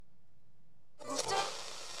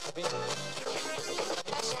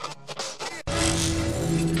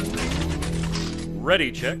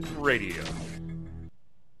Ready Check Radio.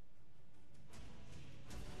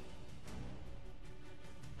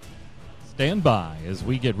 Stand by as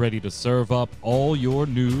we get ready to serve up all your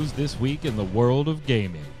news this week in the world of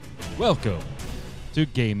gaming. Welcome to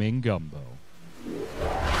Gaming Gumbo.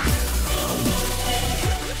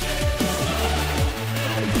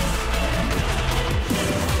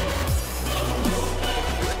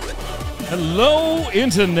 Hello,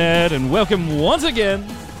 Internet, and welcome once again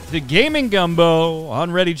to Gaming Gumbo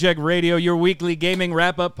on Ready Check Radio, your weekly gaming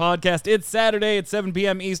wrap-up podcast. It's Saturday at 7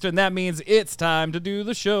 p.m. Eastern. That means it's time to do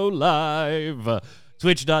the show live.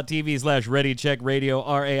 Twitch.tv/ReadyCheckRadio,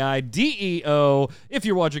 RAIDEO. If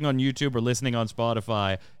you're watching on YouTube or listening on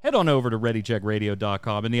Spotify, head on over to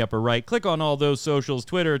ReadyCheckRadio.com. In the upper right, click on all those socials,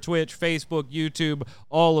 Twitter, Twitch, Facebook, YouTube,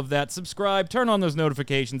 all of that. Subscribe, turn on those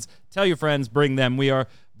notifications, tell your friends, bring them.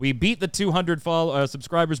 We beat the 200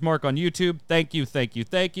 subscribers mark on YouTube. Thank you, thank you,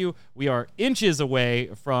 thank you. We are inches away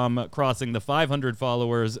from crossing the 500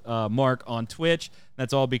 followers mark on Twitch.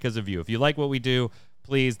 That's all because of you. If you like what we do,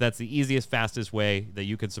 please, that's the easiest, fastest way that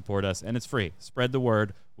you can support us, and it's free. Spread the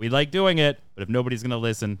word. We like doing it, but if nobody's going to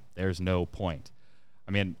listen, there's no point.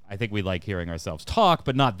 I mean, I think we like hearing ourselves talk,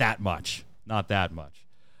 but not that much. Not that much.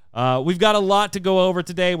 We've got a lot to go over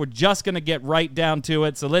today. We're just going to get right down to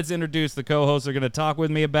it, so let's introduce the co-hosts who are going to talk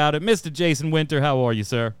with me about it. Mr. Jason Winter, how are you,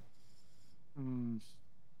 sir? Uh-oh.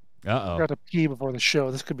 I got to pee before the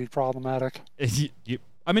show. This could be problematic.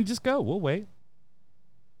 Just go. We'll wait.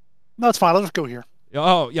 No, it's fine. I'll just go here.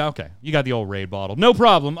 Oh, yeah, okay. You got the old Raid bottle. No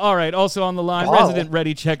problem. All right, also on the line, resident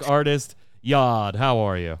Ready Check artist, Yod. How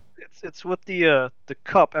are you? It's what the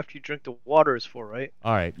cup after you drink the water is for, right?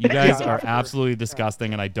 All right, you guys are absolutely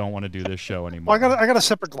disgusting, and I don't want to do this show anymore. Well, I got a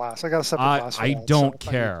separate glass. I don't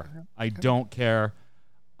care. I don't care.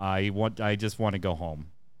 I just want to go home.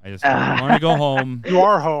 I just want to go home. You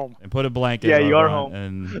are home. And put a blanket. Yeah, you are home.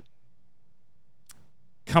 And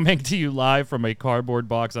coming to you live from a cardboard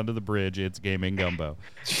box under the bridge, it's Gaming Gumbo.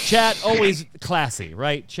 Chat always classy,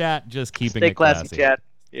 right? Chat just keeping it classy. Stay classy, chat.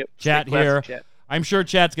 Yep. Chat here. Chat. I'm sure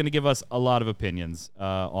chat's going to give us a lot of opinions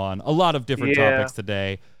on a lot of different topics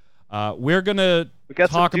today. We're going to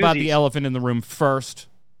talk about the elephant in the room first,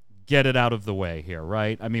 get it out of the way here,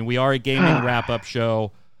 right? I mean, we are a gaming wrap-up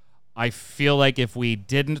show. I feel like if we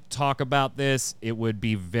didn't talk about this, it would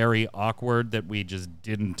be very awkward that we just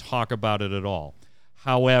didn't talk about it at all.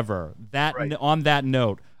 However, on that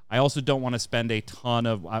note, I also don't want to spend a ton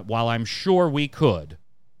of, while I'm sure we could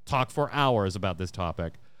talk for hours about this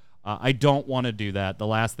topic, I don't want to do that. The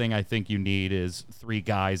last thing I think you need is three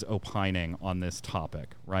guys opining on this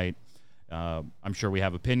topic, right? I'm sure we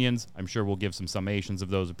have opinions. I'm sure we'll give some summations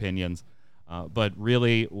of those opinions. But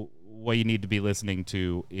really, what you need to be listening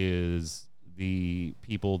to is the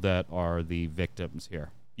people that are the victims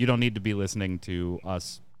here. You don't need to be listening to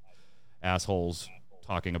us assholes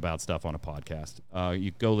talking about stuff on a podcast.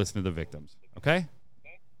 You go listen to the victims, okay?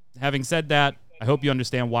 Having said that, I hope you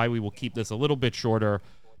understand why we will keep this a little bit shorter,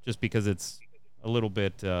 just because it's a little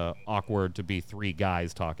bit awkward to be three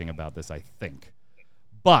guys talking about this, I think.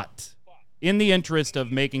 But in the interest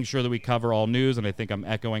of making sure that we cover all news, and I think I'm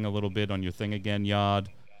echoing a little bit on your thing again, Yod,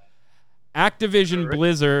 Activision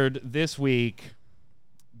Blizzard this week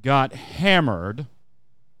got hammered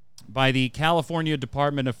by the California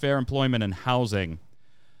Department of Fair Employment and Housing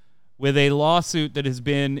with a lawsuit that has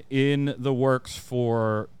been in the works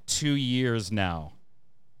for 2 years now.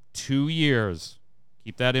 2 years.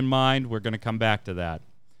 Keep that in mind. We're going to come back to that.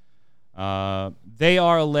 They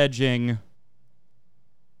are alleging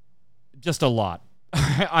just a lot.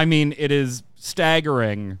 I mean, it is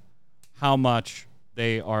staggering how much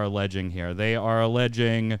they are alleging here. They are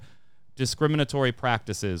alleging discriminatory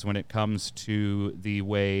practices when it comes to the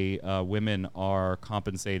way women are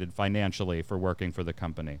compensated financially for working for the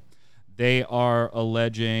company. They are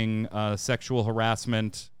alleging sexual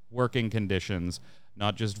harassment, working conditions,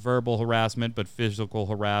 not just verbal harassment, but physical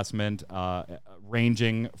harassment,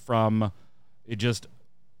 ranging from just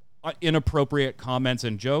inappropriate comments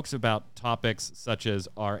and jokes about topics such as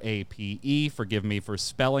RAPE. Forgive me for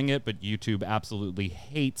spelling it, but YouTube absolutely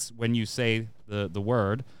hates when you say the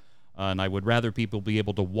word, and I would rather people be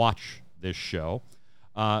able to watch this show,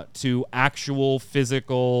 to actual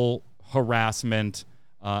physical harassment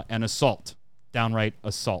and assault, downright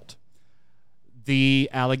assault. The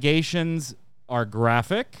allegations are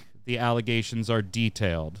graphic. The allegations are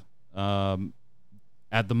detailed.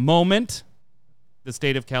 At the moment, the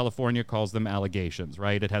state of California calls them allegations,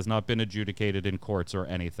 right? It has not been adjudicated in courts or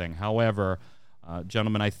anything. However,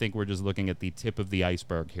 gentlemen, I think we're just looking at the tip of the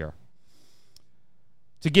iceberg here.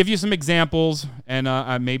 To give you some examples,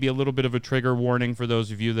 and maybe a little bit of a trigger warning for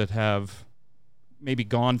those of you that have maybe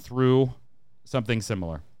gone through something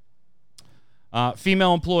similar.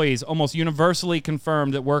 Female employees almost universally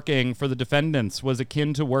confirmed that working for the defendants was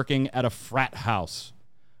akin to working at a frat house,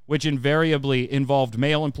 which invariably involved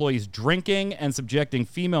male employees drinking and subjecting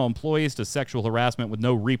female employees to sexual harassment with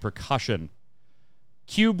no repercussion.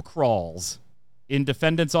 Cube crawls in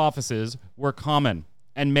defendants' offices were common,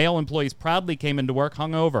 and male employees proudly came into work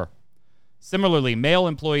hungover. Similarly, male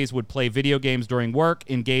employees would play video games during work,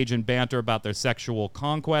 engage in banter about their sexual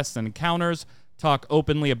conquests and encounters, talk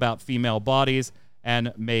openly about female bodies,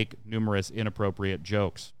 and make numerous inappropriate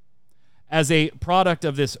jokes. As a product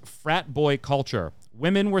of this frat boy culture,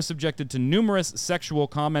 women were subjected to numerous sexual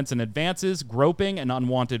comments and advances, groping and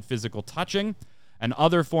unwanted physical touching, and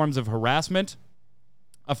other forms of harassment.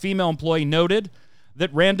 A female employee noted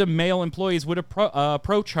that random male employees would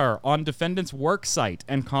approach her on defendant's work site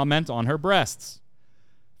and comment on her breasts.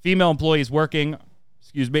 Female employees working,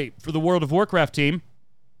 for the World of Warcraft team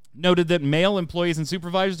noted that male employees and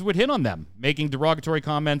supervisors would hit on them, making derogatory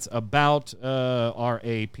comments about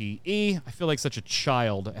RAPE. I feel like such a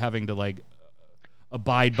child having to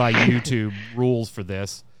abide by YouTube rules for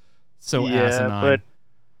this. So asinine.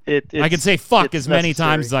 But I can say fuck as many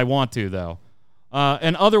times as I want to, though.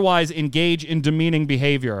 And otherwise engage in demeaning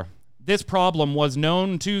behavior. This problem was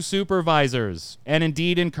known to supervisors and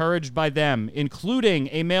indeed encouraged by them, including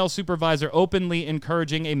a male supervisor openly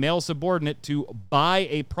encouraging a male subordinate to buy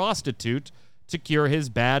a prostitute to cure his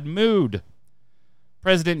bad mood.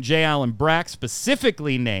 President J. Allen Brack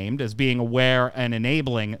specifically named as being aware and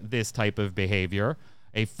enabling this type of behavior.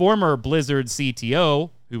 A former Blizzard CTO,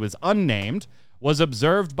 who was unnamed, was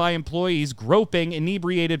observed by employees groping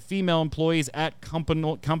inebriated female employees at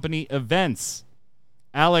company events.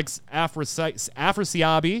 Alex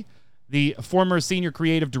Afrasiabi, the former senior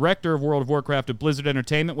creative director of World of Warcraft at Blizzard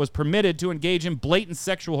Entertainment, was permitted to engage in blatant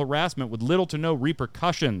sexual harassment with little to no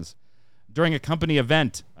repercussions during a company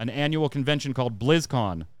event, an annual convention called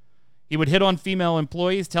BlizzCon. He would hit on female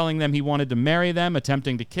employees, telling them he wanted to marry them,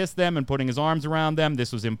 attempting to kiss them, and putting his arms around them.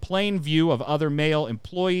 This was in plain view of other male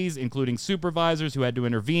employees, including supervisors who had to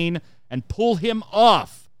intervene and pull him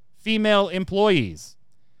off female employees.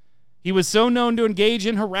 He was so known to engage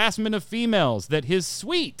in harassment of females that his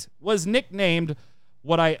suite was nicknamed,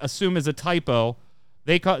 what I assume is a typo.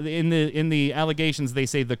 They in the allegations they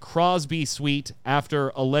say the Crosby Suite after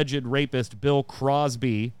alleged rapist Bill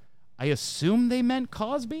Crosby. I assume they meant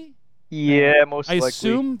Cosby. Yeah, most likely. I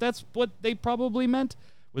assume that's what they probably meant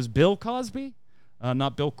was Bill Cosby,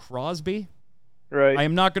 not Bill Crosby. Right. I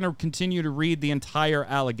am not going to continue to read the entire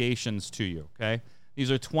allegations to you. Okay, these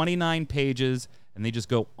are 29 pages. And they just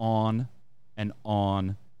go on and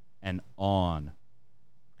on and on,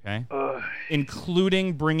 okay?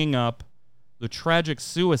 Including bringing up the tragic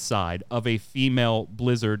suicide of a female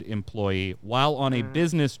Blizzard employee while on a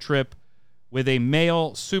business trip with a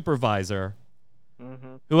male supervisor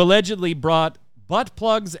who allegedly brought butt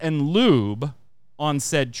plugs and lube on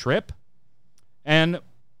said trip. And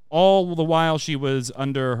all the while she was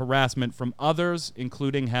under harassment from others,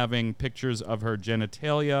 including having pictures of her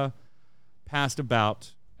genitalia passed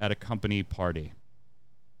about at a company party.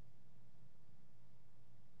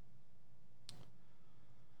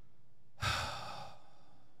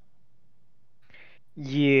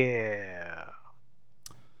 Yeah.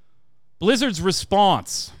 Blizzard's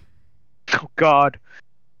response. Oh, God.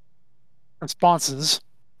 Responses.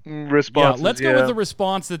 Responses, let's go with the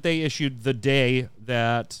response that they issued the day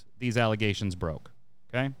that these allegations broke.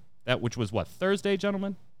 Okay? That which was what? Thursday,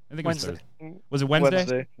 gentlemen? I think Wednesday. it was Thursday. Was it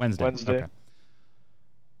Wednesday? Wednesday. Okay.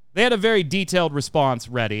 They had a very detailed response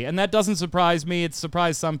ready, and that doesn't surprise me. It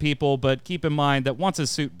surprised some people, but keep in mind that once a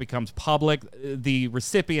suit becomes public, the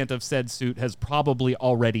recipient of said suit has probably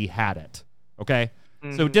already had it, okay?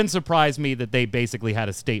 So it didn't surprise me that they basically had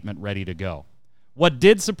a statement ready to go. What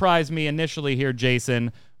did surprise me initially here,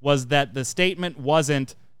 Jason, was that the statement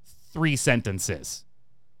wasn't 3 sentences,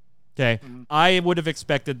 okay? I would have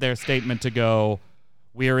expected their statement to go,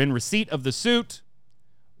 we are in receipt of the suit,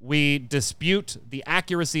 we dispute the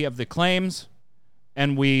accuracy of the claims,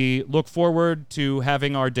 and we look forward to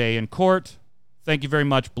having our day in court. Thank you very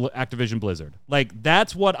much, Activision Blizzard.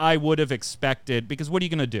 That's what I would have expected, because what are you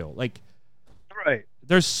going to do? Right.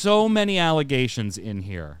 There's so many allegations in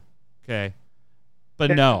here, okay? But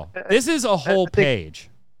no, this is a whole page.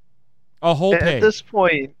 A whole page. At this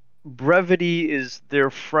point, brevity is their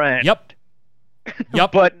friend. Yep.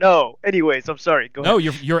 But no. Anyways, I'm sorry. Go ahead. No,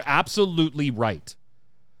 you're absolutely right.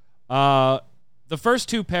 The first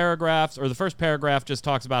 2 paragraphs, or the first paragraph just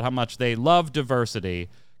talks about how much they love diversity,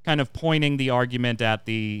 kind of pointing the argument at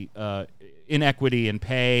the inequity in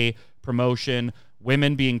pay, promotion,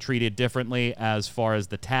 women being treated differently as far as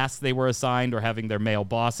the tasks they were assigned, or having their male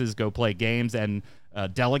bosses go play games and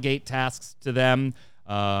delegate tasks to them.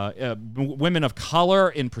 Women of color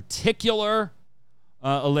in particular,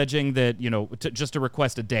 alleging that, just to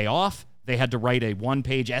request a day off, they had to write a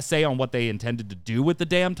 1-page essay on what they intended to do with the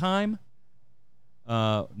damn time.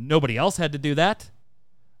 Nobody else had to do that.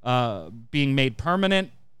 Being made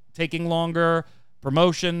permanent, taking longer,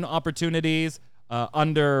 promotion opportunities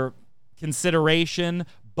under consideration.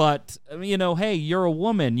 But, hey, you're a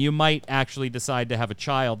woman. You might actually decide to have a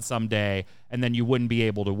child someday, and then you wouldn't be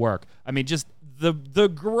able to work. I mean, just the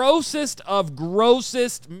grossest of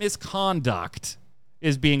grossest misconduct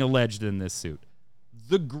is being alleged in this suit.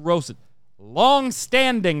 The grossest.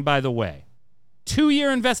 Long-standing, by the way. 2-year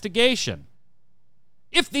investigation.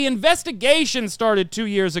 If the investigation started 2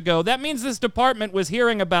 years ago, that means this department was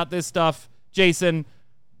hearing about this stuff, Jason,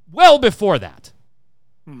 well before that.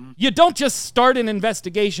 Mm-hmm. You don't just start an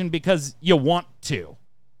investigation because you want to.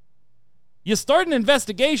 You start an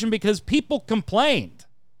investigation because people complained.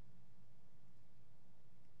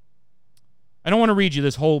 I don't want to read you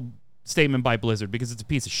this whole statement by Blizzard because it's a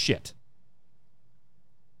piece of shit.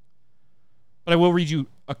 But I will read you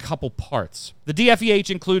a couple parts. The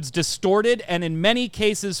DFEH includes distorted and in many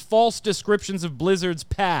cases false descriptions of Blizzard's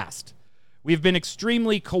past. We've been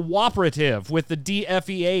extremely cooperative with the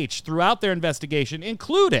DFEH throughout their investigation,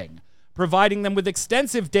 including providing them with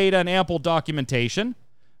extensive data and ample documentation,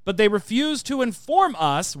 but they refused to inform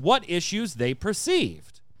us what issues they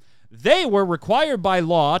perceived. They were required by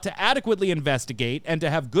law to adequately investigate and to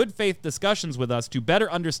have good faith discussions with us to better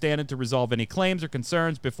understand and to resolve any claims or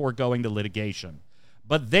concerns before going to litigation.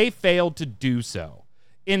 But they failed to do so.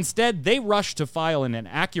 Instead, they rushed to file an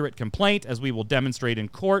inaccurate complaint, as we will demonstrate in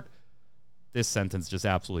court. This sentence just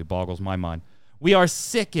absolutely boggles my mind. We are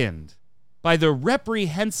sickened by the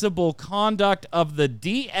reprehensible conduct of the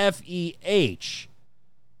DFEH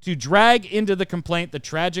to drag into the complaint the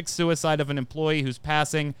tragic suicide of an employee whose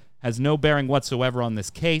passing has no bearing whatsoever on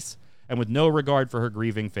this case, and with no regard for her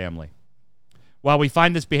grieving family. While we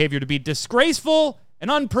find this behavior to be disgraceful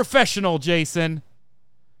and unprofessional, Jason,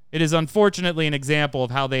 it is unfortunately an example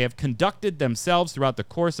of how they have conducted themselves throughout the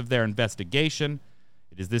course of their investigation.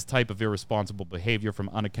 It is this type of irresponsible behavior from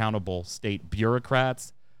unaccountable state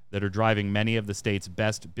bureaucrats that are driving many of the state's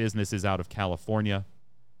best businesses out of California.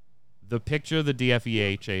 The picture the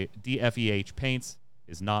DFEH paints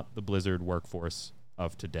is not the Blizzard workforce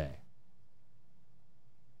of today.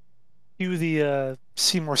 The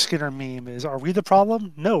Seymour Skinner meme is, are we the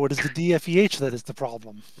problem? No, it is the DFEH that is the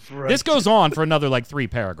problem. Right. This goes on for another 3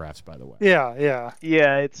 paragraphs, by the way. Yeah.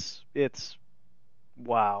 Yeah, it's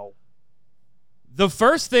wow. The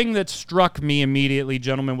first thing that struck me immediately,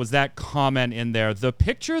 gentlemen, was that comment in there. The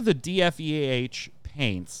picture the DFEH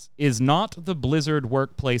paints is not the Blizzard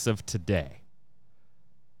workplace of today.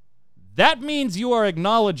 That means you are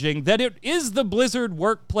acknowledging that it is the Blizzard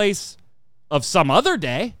workplace of some other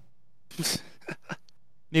day.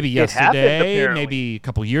 Maybe yesterday, happened, maybe a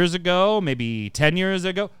couple years ago, maybe 10 years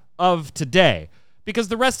ago, of today. Because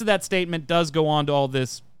the rest of that statement does go on to all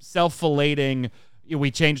this self-flating,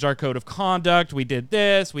 we changed our code of conduct, we did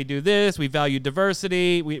this, we do this, we value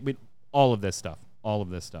diversity, we all of this stuff.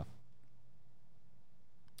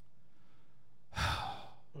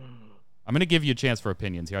 I'm going to give you a chance for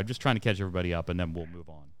opinions here. I'm just trying to catch everybody up, and then we'll move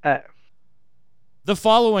on. The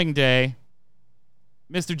following day,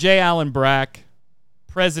 Mr. J. Allen Brack,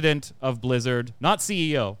 president of Blizzard, not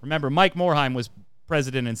CEO. Remember, Mike Morhaime was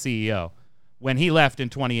president and CEO. When he left in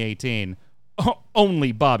 2018,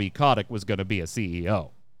 only Bobby Kotick was going to be a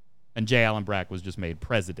CEO, and J. Allen Brack was just made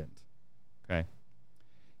president. Okay?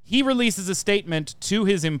 He releases a statement to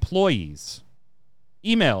his employees,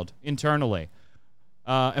 emailed internally.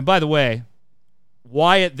 And by the way,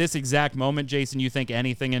 why at this exact moment, Jason, you think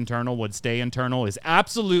anything internal would stay internal is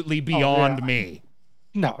absolutely beyond me.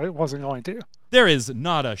 No, it wasn't going to. There is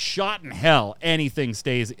not a shot in hell anything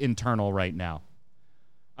stays internal right now.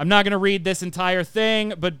 I'm not going to read this entire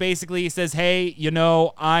thing, but basically he says, hey,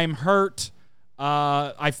 I'm hurt.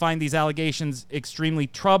 I find these allegations extremely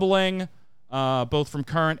troubling, both from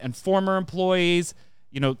current and former employees.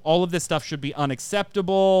 All of this stuff should be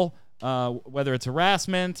unacceptable. Whether it's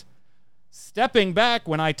harassment. Stepping back,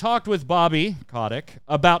 when I talked with Bobby Kotick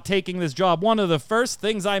about taking this job, one of the first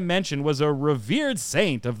things I mentioned was a revered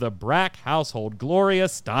saint of the Brack household, Gloria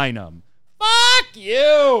Steinem. Fuck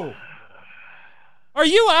you! Are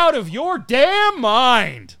you out of your damn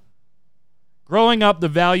mind? Growing up, the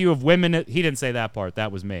value of women... He didn't say that part.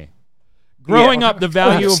 That was me. Growing up, the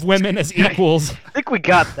value of women as equals. I think we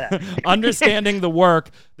got that. Understanding the work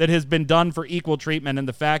that has been done for equal treatment and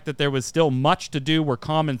the fact that there was still much to do were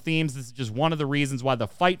common themes. This is just one of the reasons why the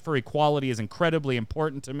fight for equality is incredibly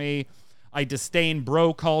important to me. I disdain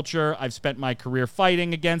bro culture. I've spent my career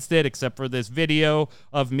fighting against it, except for this video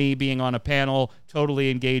of me being on a panel totally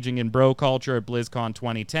engaging in bro culture at BlizzCon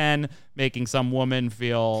 2010, making some woman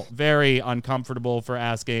feel very uncomfortable for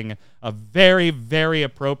asking a very, very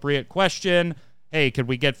appropriate question. Hey, could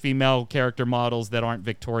we get female character models that aren't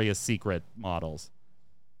Victoria's Secret models?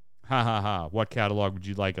 Ha ha ha. What catalog would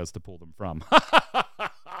you like us to pull them from?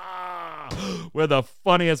 We're the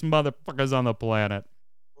funniest motherfuckers on the planet.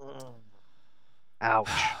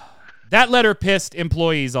 Ouch. That letter pissed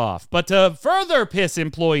employees off. But to further piss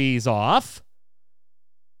employees off...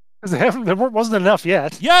 There wasn't enough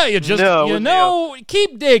yet. Yeah,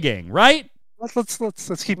 keep digging, right? Let's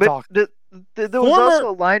keep talking. There was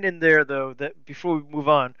also a line in there, though, that before we move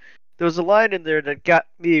on, there was a line in there that got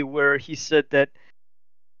me where he said that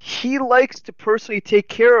he likes to personally take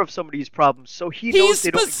care of some of these problems, so he knows they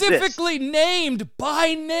don't exist. He's specifically named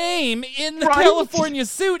by name in the California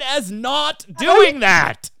suit as not doing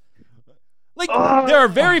that. Like, there are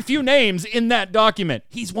very few names in that document.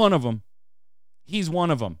 He's one of them.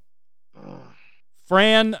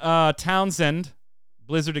 Fran Townsend,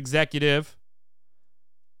 Blizzard executive,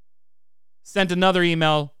 sent another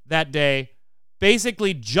email that day,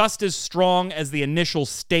 basically just as strong as the initial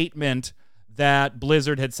statement that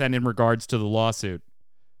Blizzard had sent in regards to the lawsuit,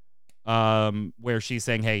 where she's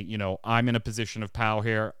saying, hey, I'm in a position of power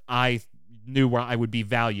here. I knew where I would be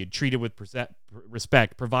valued, treated with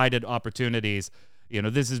respect, provided opportunities.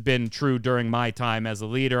 This has been true during my time as a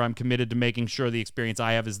leader. I'm committed to making sure the experience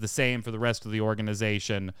I have is the same for the rest of the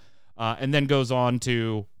organization. And then goes on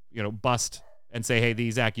to, bust and say, hey,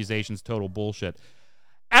 these accusations, total bullshit.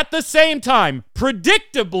 At the same time,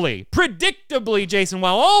 predictably, Jason,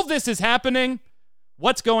 while all this is happening,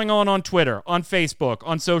 what's going on Twitter, on Facebook,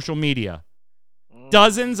 on social media?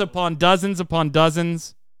 Dozens upon dozens upon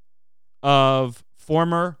dozens of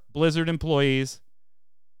former Blizzard employees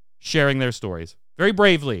sharing their stories. Very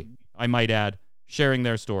bravely, I might add, sharing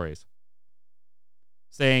their stories.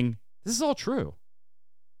 Saying, this is all true.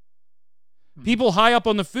 People high up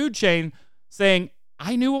on the food chain saying,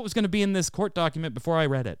 I knew what was going to be in this court document before I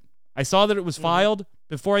read it. I saw that it was filed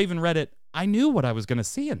before I even read it. I knew what I was going to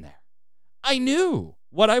see in there.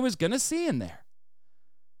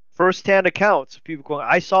 First-hand accounts of people going,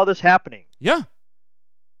 I saw this happening. Yeah.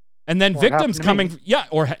 And then victims coming,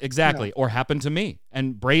 or happened to me,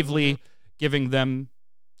 and bravely giving them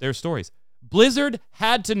their stories. Blizzard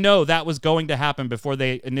had to know that was going to happen before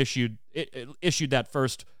they issued that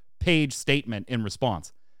first page statement in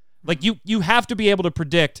response. Like, you have to be able to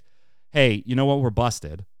predict, hey, you know what, we're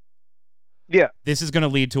busted. Yeah. This is going to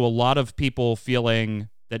lead to a lot of people feeling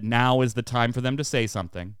that now is the time for them to say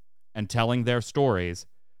something and telling their stories,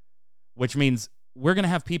 which means we're going to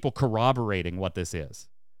have people corroborating what this is.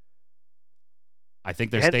 I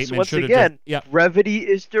think their statement should have just... brevity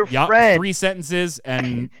is their friend. 3 sentences,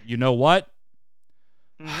 and you know what?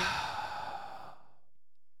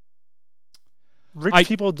 Rich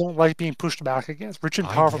people don't like being pushed back against. Rich and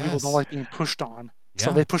powerful people don't like being pushed on. Yeah.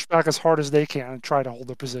 So they push back as hard as they can and try to hold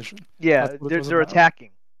their position. Yeah, they're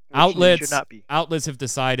attacking. Outlets have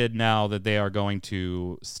decided now that they are going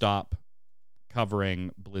to stop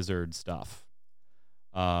covering Blizzard stuff.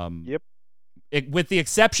 Yep. With the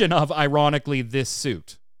exception of, ironically, this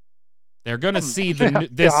suit. They're going to see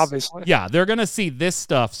obviously. Yeah, they're going to see this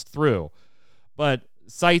stuff through. But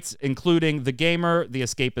sites including The Gamer, The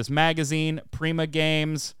Escapist Magazine, Prima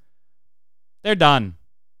Games, they're done.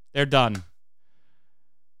 They're done.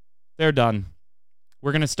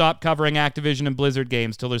 We're going to stop covering Activision and Blizzard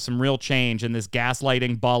games till there's some real change and this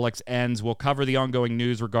gaslighting bollocks ends. We'll cover the ongoing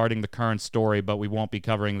news regarding the current story, but we won't be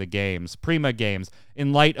covering the games. Prima Games,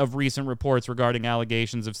 in light of recent reports regarding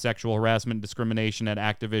allegations of sexual harassment and discrimination at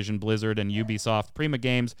Activision, Blizzard, and Ubisoft, Prima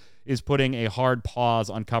Games is putting a hard pause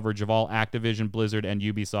on coverage of all Activision, Blizzard, and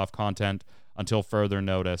Ubisoft content until further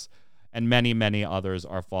notice. And many, many others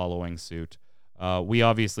are following suit. We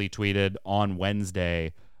obviously tweeted on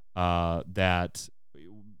Wednesday that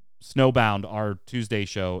Snowbound, our Tuesday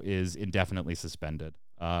show, is indefinitely suspended.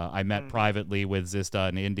 I met privately with Zista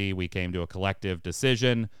and Indy. We came to a collective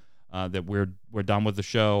decision that we're done with the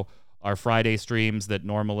show. Our Friday streams that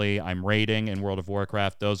normally I'm raiding in World of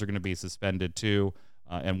Warcraft, those are going to be suspended too.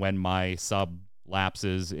 And when my sub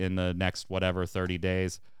lapses in the next 30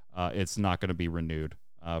 days, it's not going to be renewed.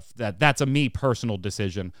 That's a me personal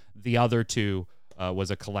decision. The other two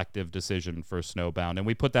was a collective decision for Snowbound, and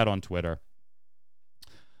we put that on Twitter.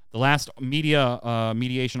 The last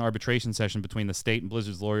mediation arbitration session between the state and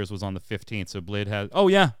Blizzard's lawyers was on the 15th. So Blid has. Oh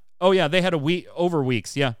yeah, they had a week over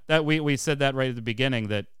weeks. Yeah, that we said that right at the beginning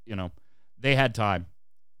that they had time.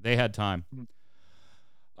 They had time.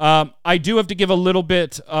 I do have to give a little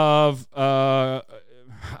bit of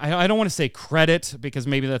I don't want to say credit because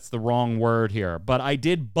maybe that's the wrong word here, but I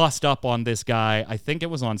did bust up on this guy. I think it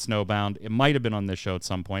was on Snowbound. It might have been on this show at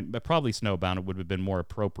some point, but probably Snowbound. It would have been more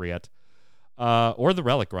appropriate. Or the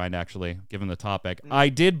Relic Grind, actually, given the topic. I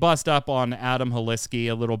did bust up on Adam Haliski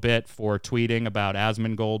a little bit for tweeting about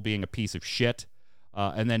Asmongold being a piece of shit,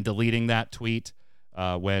 and then deleting that tweet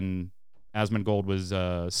when Asmongold was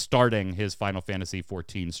starting his Final Fantasy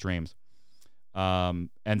XIV streams. And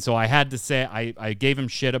so I had to say, I gave him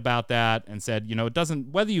shit about that and said, it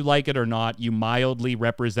doesn't, whether you like it or not, you mildly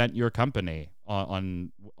represent your company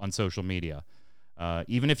on social media.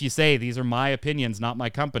 Even if you say these are my opinions, not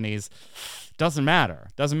my company's, doesn't matter.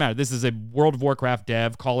 Doesn't matter. This is a World of Warcraft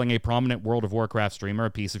dev calling a prominent World of Warcraft streamer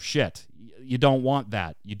a piece of shit. You don't want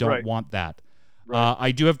that. You don't want that. Right.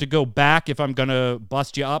 I do have to go back if I'm going to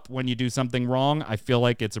bust you up when you do something wrong. I feel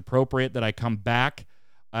like it's appropriate that I come back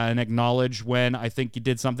and acknowledge when I think you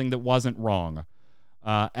did something that wasn't wrong.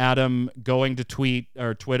 Adam going to tweet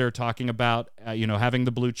or Twitter talking about, having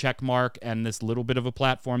the blue check mark and this little bit of a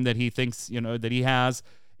platform that he thinks, that he has.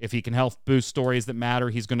 If he can help boost stories that matter,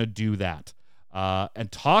 he's going to do that.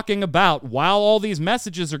 And talking about, while all these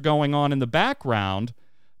messages are going on in the background,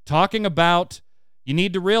 talking about, you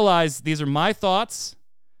need to realize these are my thoughts.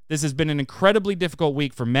 This has been an incredibly difficult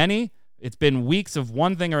week for many. It's been weeks of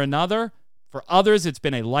one thing or another. For others, it's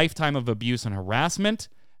been a lifetime of abuse and harassment.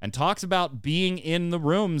 And talks about being in the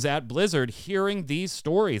rooms at Blizzard, hearing these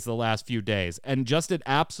stories the last few days, and just it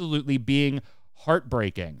absolutely being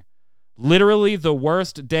heartbreaking. Literally the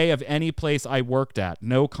worst day of any place I worked at.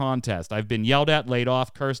 No contest. I've been yelled at, laid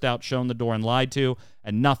off, cursed out, shown the door, and lied to,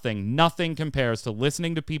 and nothing compares to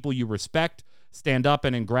listening to people you respect stand up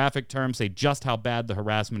and in graphic terms say just how bad the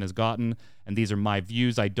harassment has gotten. And these are my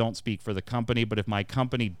views. I don't speak for the company, but if my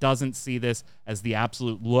company doesn't see this as the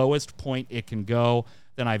absolute lowest point it can go,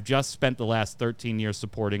 then I've just spent the last 13 years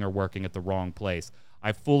supporting or working at the wrong place.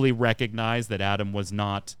 I fully recognize that Adam was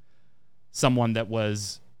not someone that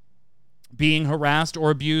was being harassed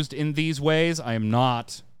or abused in these ways. I am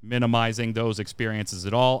not minimizing those experiences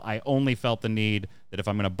at all. I only felt the need that if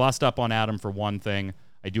I'm going to bust up on Adam for one thing,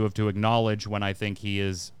 I do have to acknowledge when I think he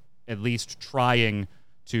is at least trying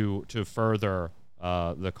to further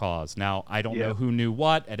the cause. Now, I don't know who knew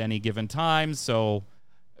what at any given time, so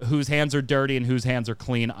whose hands are dirty and whose hands are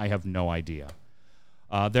clean, I have no idea.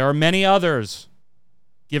 There are many others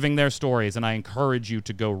giving their stories, and I encourage you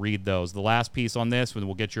to go read those. The last piece on this,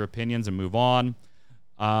 we'll get your opinions and move on.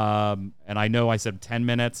 And I know I said 10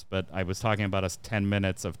 minutes, but I was talking about us 10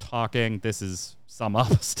 minutes of talking. This is sum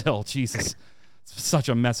up still. Jesus. It's such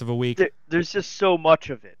a mess of a week. There's just so much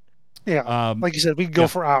of it. Yeah. Like you said, we could go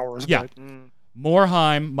for hours. Yeah. But...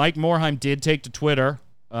 Mike Morheim did take to Twitter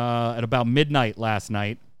at about midnight last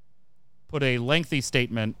night, put a lengthy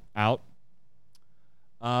statement out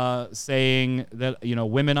saying that,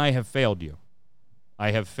 women, I have failed you.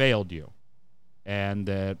 I have failed you. And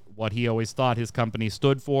that what he always thought his company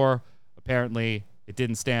stood for, apparently it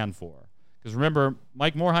didn't stand for. Because remember,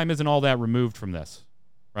 Mike Morheim isn't all that removed from this,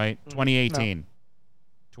 right? 2018. No.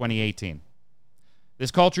 2018. This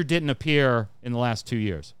culture didn't appear in the last 2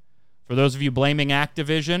 years. For those of you blaming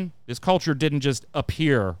Activision, this culture didn't just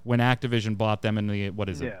appear when Activision bought them in the,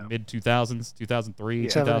 mid-2000s, 2003,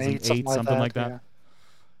 2008, something like that. Yeah.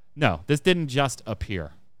 No, this didn't just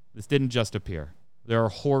appear. There are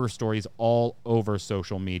horror stories all over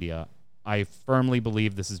social media. I firmly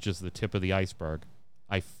believe this is just the tip of the iceberg.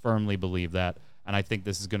 I firmly believe that, and I think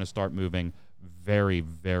this is going to start moving very,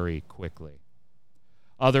 very quickly.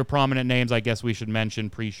 Other prominent names I guess we should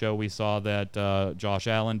mention. Pre-show we saw that Josh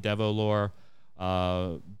Allen, Devolore,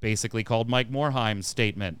 basically called Mike Morheim's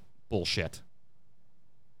statement bullshit.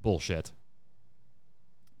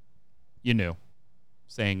 You knew.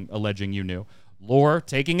 Alleging you knew. Lore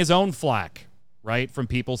taking his own flack, right? From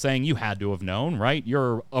people saying you had to have known, right?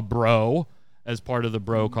 You're a bro as part of the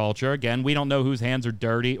bro culture. Again, we don't know whose hands are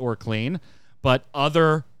dirty or clean, but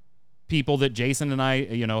other people that Jason and I,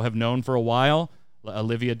 have known for a while,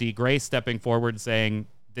 Olivia D. Grace stepping forward saying,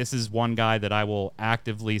 this is one guy that I will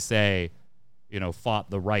actively say,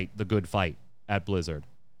 fought the good fight at Blizzard.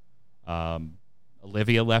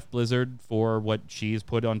 Olivia left Blizzard for what she's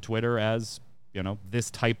put on Twitter as this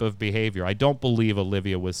type of behavior. I don't believe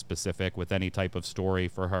Olivia was specific with any type of story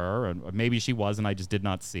for her, and maybe she was, and I just did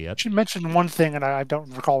not see it. She mentioned one thing, and I don't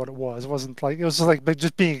recall what it was. It wasn't like, it was like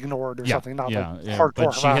just being ignored or something, not like hardcore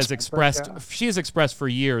but she has harassment. she has expressed for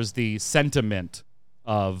years the sentiment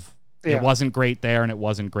of it wasn't great there and it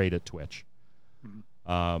wasn't great at Twitch.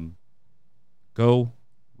 Go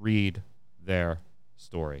read their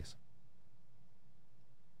stories.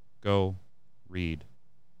 Go read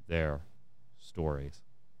their stories.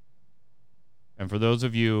 And for those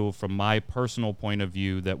of you, from my personal point of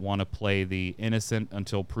view, that want to play the innocent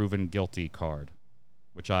until proven guilty card,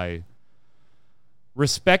 which I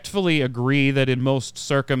respectfully agree that in most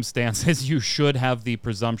circumstances you should have the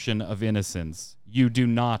presumption of innocence, you do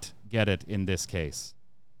not get it in this case.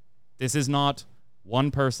 This is not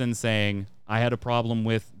one person saying, I had a problem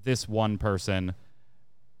with this one person,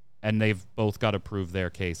 and they've both got to prove their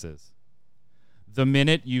cases. The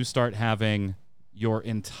minute you start having your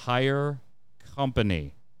entire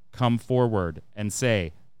company come forward and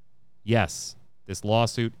say, yes, this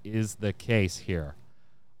lawsuit is the case here,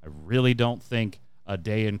 I really don't think a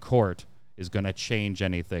day in court is going to change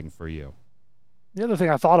anything for you. The other thing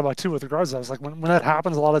I thought about, too, with regards to that is, like, when that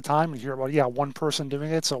happens a lot of time, you hear about, one person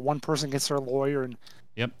doing it, so one person gets their lawyer and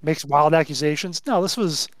makes wild accusations. No, this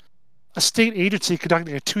was a state agency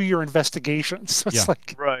conducting a 2-year investigation. So it's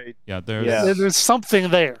like... Right. Yeah, there's something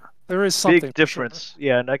there. There is something. Big difference. Sure.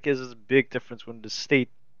 Yeah, and that gives us a big difference when the state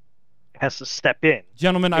has to step in.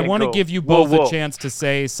 Gentlemen, I want to give you both a chance to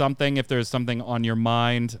say something if there's something on your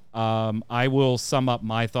mind. I will sum up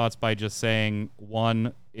my thoughts by just saying,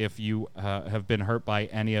 one, if you have been hurt by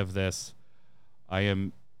any of this, I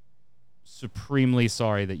am supremely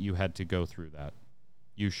sorry that you had to go through that.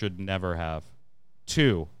 You should never have.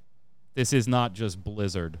 2, this is not just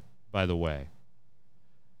Blizzard, by the way.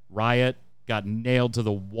 Riot got nailed to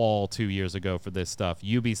the wall 2 years ago for this stuff.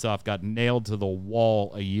 Ubisoft got nailed to the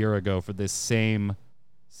wall a year ago for this same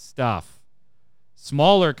stuff.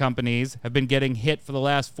 Smaller companies have been getting hit for the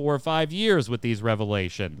last 4 or 5 years with these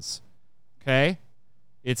revelations. Okay?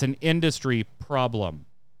 It's an industry problem.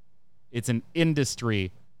 It's an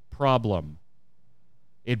industry problem.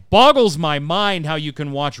 It boggles my mind how you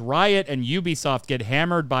can watch Riot and Ubisoft get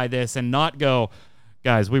hammered by this and not go,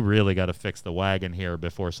 guys, we really got to fix the wagon here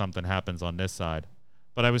before something happens on this side.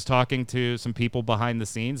 But I was talking to some people behind the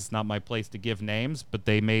scenes. It's not my place to give names, but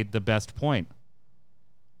they made the best point.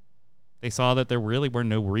 They saw that there really were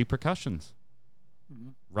no repercussions.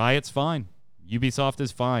 Riot's fine. Ubisoft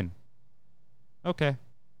is fine. Okay,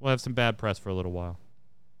 we'll have some bad press for a little while.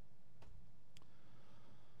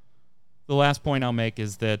 The last point I'll make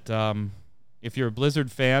is that if you're a Blizzard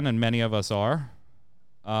fan, and many of us are,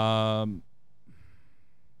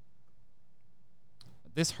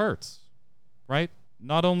 this hurts, right?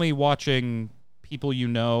 Not only watching people you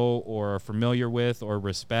know or are familiar with or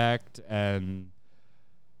respect, and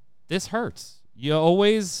this hurts. You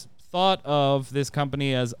always thought of this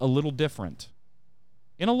company as a little different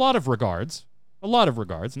in a lot of regards,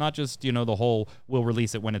 not just, the whole we'll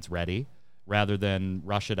release it when it's ready rather than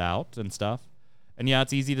rush it out and stuff. And yeah,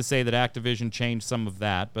 it's easy to say that Activision changed some of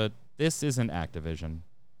that, but this isn't Activision.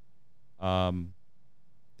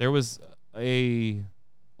 There was a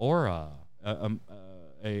aura, a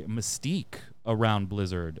mystique around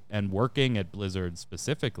Blizzard and working at Blizzard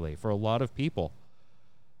specifically for a lot of people.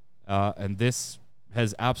 And this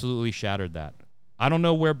has absolutely shattered that. I don't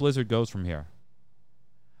know where Blizzard goes from here.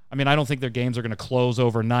 I mean, I don't think their games are going to close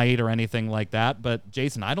overnight or anything like that, but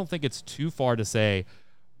Jason, I don't think it's too far to say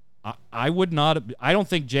I don't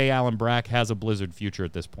think J. Allen Brack has a Blizzard future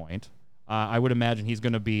at this point. I would imagine he's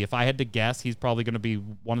going to be, if I had to guess, he's probably going to be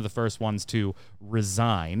one of the first ones to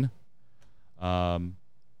resign.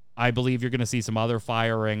 I believe you're going to see some other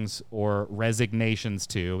firings or resignations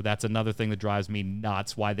too. That's another thing that drives me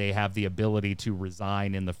nuts, why they have the ability to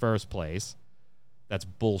resign in the first place. That's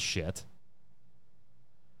bullshit.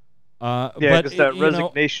 Because that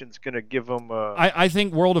resignation's going to give them I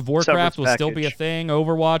think World of Warcraft will still be a thing.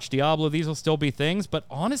 Overwatch, Diablo, these will still be things. But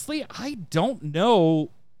honestly, I don't know,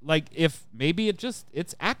 if maybe it's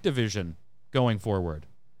Activision going forward.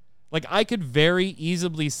 I could very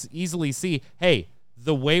easily see, hey,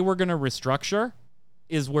 the way we're going to restructure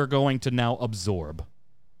is we're going to now absorb.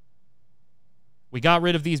 We got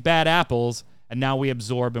rid of these bad apples, and now we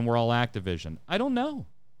absorb, and we're all Activision. I don't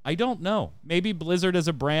know. Maybe Blizzard as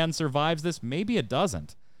a brand survives this. Maybe it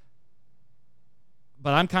doesn't.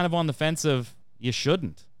 But I'm kind of on the fence of you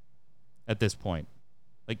shouldn't at this point.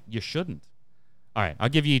 You shouldn't. All right, I'll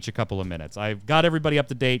give you each a couple of minutes. I've got everybody up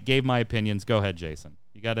to date, gave my opinions. Go ahead, Jason.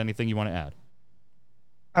 You got anything you want to add?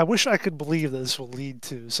 I wish I could believe that this will lead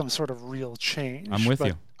to some sort of real change. I'm with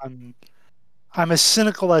you. I'm as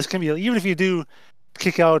cynical as can be. Even if you do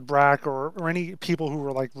kick out Brack or any people who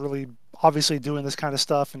were like really obviously doing this kind of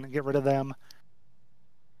stuff and get rid of them,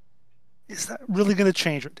 is that really going to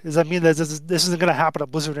change it? Does that mean that this isn't going to happen at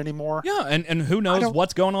Blizzard anymore? Yeah, and who knows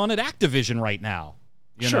what's going on at Activision right now?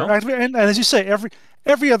 Sure, and as you say,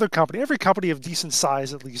 every other company, every company of decent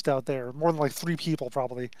size at least out there, more than like 3 people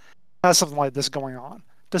probably, has something like this going on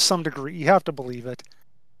to some degree. You have to believe it.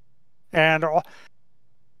 And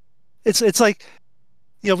it's like,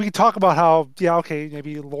 we can talk about how,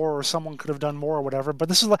 maybe Lore or someone could have done more or whatever, but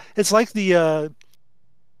this is like, it's like the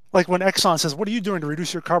like when Exxon says, "What are you doing to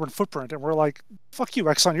reduce your carbon footprint?" And we're like, "Fuck you,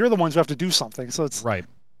 Exxon! You're the ones who have to do something." So it's right.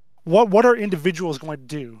 What are individuals going to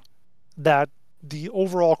do that the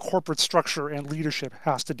overall corporate structure and leadership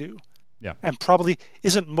has to do? Yeah, and probably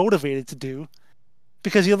isn't motivated to do,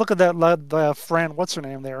 because you look at that Fran, what's her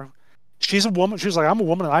name there? She's a woman. She's like, "I'm a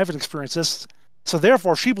woman and I haven't experienced this," so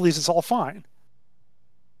therefore she believes it's all fine.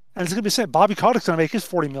 And it's going to be saying Bobby Kotick's going to make his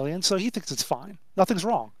 $40 million, so he thinks it's fine. Nothing's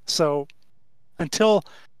wrong. So until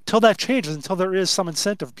that changes, until there is some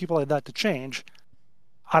incentive for people like that to change,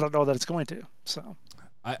 I don't know that it's going to. So,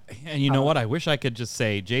 and you know what? I wish I could just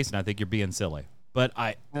say, Jason, I think you're being silly, but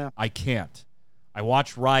I can't. I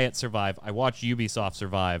watched Riot survive. I watched Ubisoft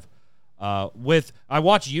survive. I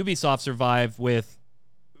watched Ubisoft survive with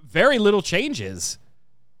very little changes.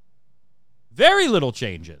 Very little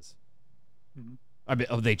changes. Mm-hmm. I mean,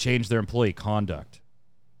 they changed their employee conduct.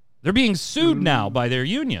 They're being sued now by their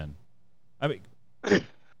union. I mean, go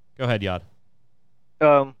ahead, Yad.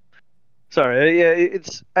 Sorry. Yeah,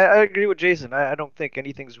 I agree with Jason. I don't think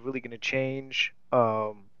anything's really going to change.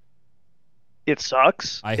 It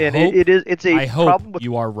sucks. I hope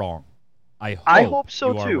you are wrong. I hope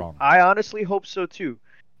so too. Wrong. I honestly hope so too.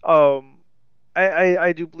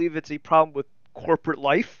 I do believe it's a problem with corporate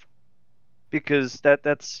life, because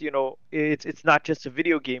that's it's not just a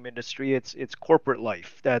video game industry. It's corporate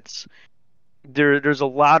life. There's a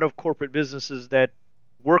lot of corporate businesses that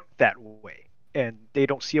work that way, and they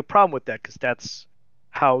don't see a problem with that because that's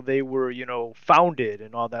how they were founded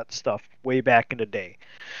and all that stuff way back in the day.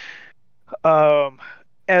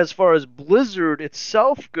 As far as Blizzard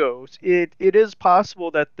itself goes, it is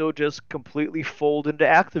possible that they'll just completely fold into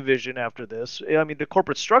Activision after this. I mean, the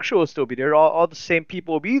corporate structure will still be there. All the same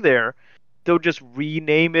people will be there. They'll just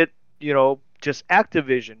rename it, just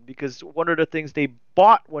Activision, because one of the things they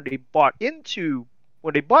bought when they bought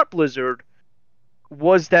Blizzard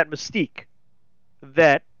was that mystique,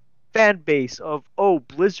 that fan base of,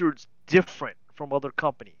 Blizzard's different from other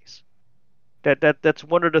companies. That's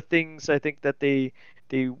one of the things I think that they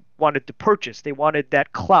wanted to purchase. They wanted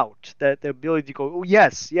that clout, that the ability to go,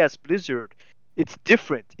 yes, Blizzard, it's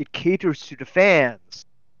different. It caters to the fans.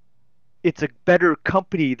 It's a better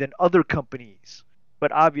company than other companies.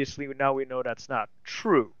 But obviously now we know that's not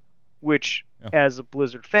true, which as a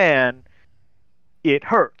Blizzard fan, it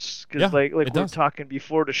hurts. Because like we were talking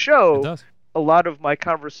before the show, a lot of my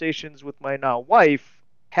conversations with my now wife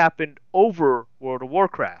happened over World of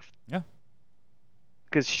Warcraft. Yeah.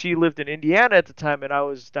 Because she lived in Indiana at the time and I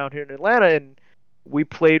was down here in Atlanta, and we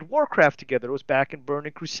played Warcraft together. It was back in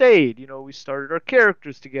Burning Crusade. We started our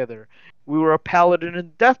characters together. We were a paladin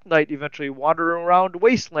and death knight, eventually wandering around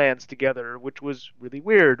wastelands together, which was really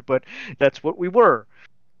weird, but that's what we were.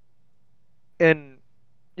 And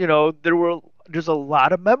there's a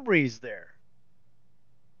lot of memories there.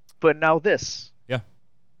 But now this. Yeah.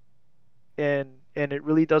 And it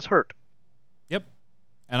really does hurt. Yep.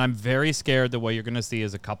 And I'm very scared that what you're going to see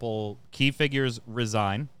is a couple key figures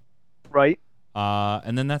resign. Right.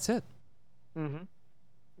 And then that's it. Mm-hmm.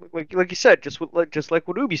 Like you said, just like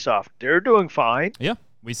with Ubisoft, they're doing fine. Yeah,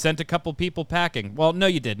 we sent a couple people packing. Well, no,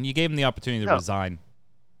 you didn't. You gave them the opportunity to resign.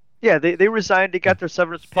 Yeah, they resigned. They got their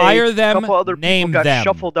severance pay. Fire them. A couple other name people got them.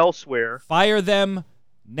 Shuffled elsewhere. Fire them.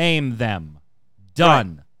 Name them.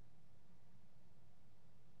 Done. Right.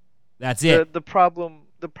 That's it. The problem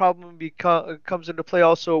comes into play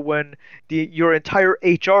also when your entire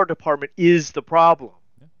HR department is the problem.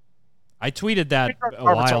 I tweeted that a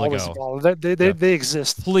while ago. They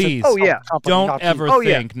exist. Please, don't ever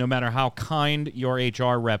think, no matter how kind your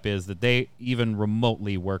HR rep is, that they even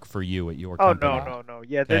remotely work for you at your company. Oh no.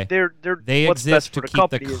 Yeah, okay? they exist to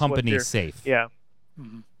keep the company safe. Yeah.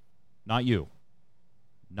 Mm-hmm. Not you.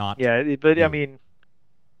 Not. Yeah, but you. I mean,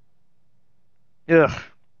 ugh,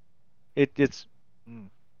 it's.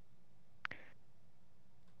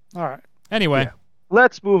 All right. Anyway. Yeah.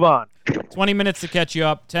 Let's move on. 20 minutes to catch you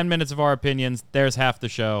up, 10 minutes of our opinions. There's half the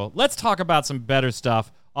show. Let's talk about some better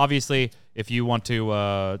stuff. Obviously, if you want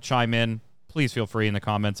to chime in, please feel free in the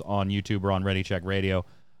comments on YouTube or on Ready Check Radio.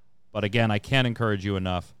 But again, I can't encourage you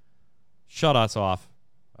enough. Shut us off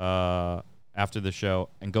after the show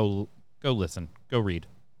and go listen. Go read.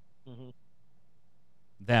 Mm-hmm.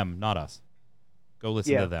 Them, not us. Go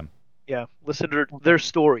listen to them. Yeah, listen to their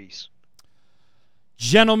stories.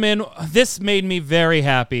 Gentlemen, this made me very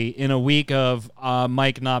happy in a week of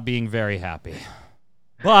Mike not being very happy.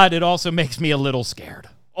 But it also makes me a little scared.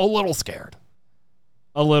 A little scared.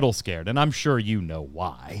 And I'm sure you know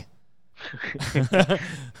why.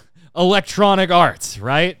 Electronic Arts,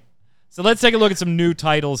 right? So let's take a look at some new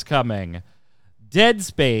titles coming. Dead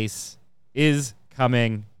Space is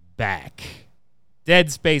coming back.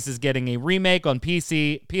 Dead Space is getting a remake on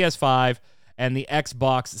PC, PS5, and the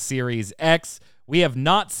Xbox Series X. We have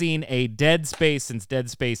not seen a Dead Space since Dead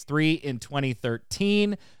Space 3 in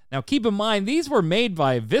 2013. Now, keep in mind, these were made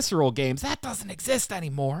by Visceral Games. That doesn't exist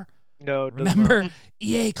anymore. No, it doesn't. Remember,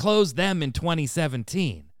 EA closed them in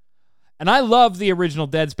 2017. And I love the original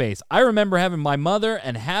Dead Space. I remember having my mother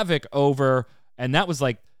and Havoc over, and that was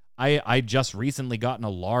like, I just recently gotten a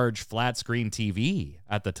large flat screen TV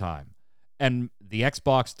at the time. And the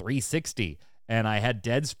Xbox 360, and I had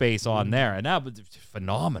Dead Space on there, and that was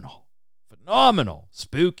phenomenal.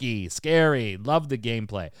 Spooky, scary, loved the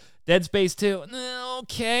gameplay. Dead Space 2,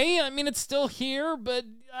 okay, I mean, it's still here, but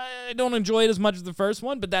I don't enjoy it as much as the first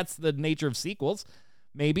one, but that's the nature of sequels,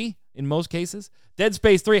 maybe, in most cases. Dead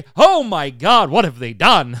Space 3, oh my God, what have they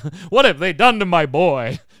done? What have they done to my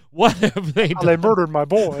boy? What have they done? They murdered my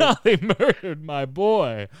boy. They murdered my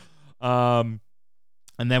boy. And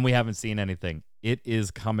then we haven't seen anything. It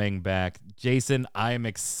is coming back. Jason, I am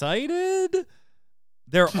excited.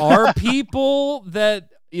 There are people that,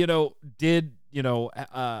 did,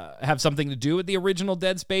 have something to do with the original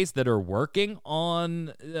Dead Space that are working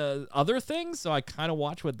on other things. So I kind of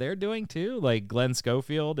watch what they're doing too. Like Glenn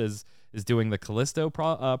Schofield is doing the Callisto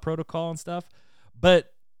protocol and stuff.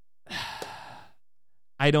 But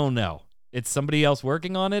I don't know. It's somebody else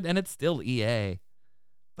working on it, and it's still EA.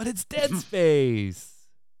 But it's Dead Space.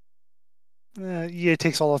 EA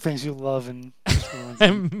takes all the things you love and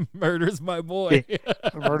murders my boy.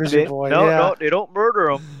 Murders your boy. No, they don't murder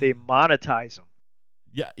him. They monetize him.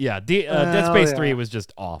 Yeah. Dead Space 3 was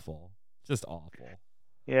just awful. Just awful.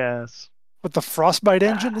 Yes. With the Frostbite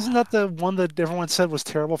engine, isn't that the one that everyone said was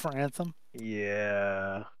terrible for Anthem?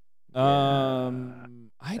 Yeah.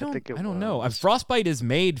 I don't know. Frostbite is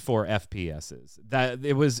made for FPSs. That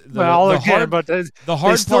it was the hard part.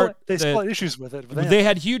 They still had issues with it. They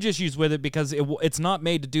had huge issues with it because it's not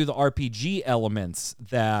made to do the RPG elements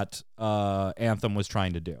that Anthem was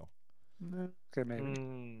trying to do. Okay,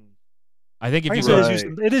 maybe. I think if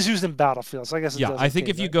it is used in Battlefield, so I guess. I think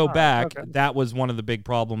if you go back, that was one of the big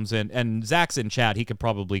problems. And Zach's in chat; he could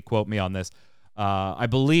probably quote me on this. I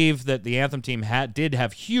believe that the Anthem team did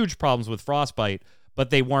have huge problems with Frostbite, but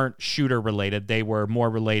they weren't shooter related. They were more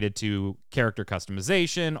related to character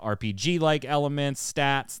customization, RPG-like elements,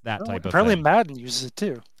 stats, that type of thing. Apparently Madden uses it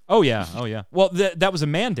too. Oh, yeah. Well, that was a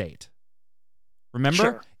mandate. Remember?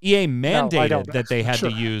 Sure. EA mandated that they had to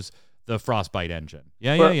use the Frostbite engine.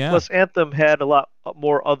 Yeah. Plus, Anthem had a lot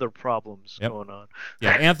more other problems going on.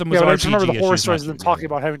 Yeah, Anthem was RPG I just remember the horror issues, stories of them talking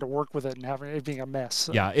about having to work with it and having it being a mess.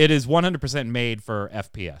 So. Yeah, it is 100% made for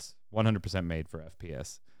FPS. 100% made for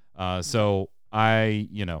FPS. So I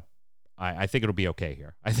think it'll be okay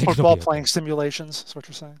here. I think football playing simulations is what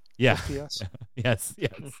you're saying. Yeah. FPS. yes.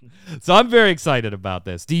 So I'm very excited about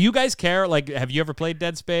this. Do you guys care? Like, have you ever played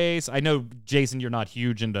Dead Space? I know, Jason, you're not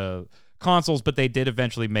huge into consoles, but they did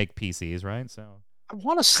eventually make PCs, right? So I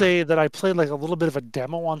want to say that I played like a little bit of a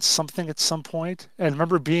demo on something at some point, and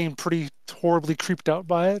remember being pretty horribly creeped out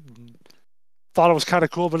by it. And thought it was kind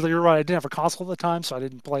of cool, but you're right. I didn't have a console at the time, so I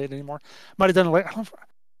didn't play it anymore. Might have done it like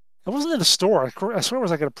it wasn't in a store. I swear it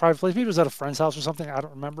was like at a private place. Maybe it was at a friend's house or something. I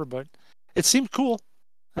don't remember, but it seemed cool.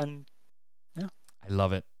 And yeah, I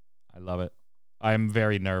love it. I'm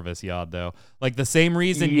very nervous, Yad, though. Like the same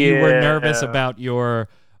reason you were nervous about your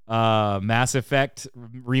Mass Effect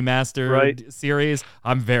remastered series.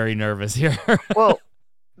 I'm very nervous here. Well,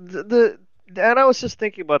 and I was just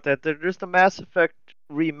thinking about that. There's the Mass Effect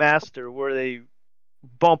remaster where they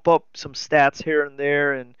bump up some stats here and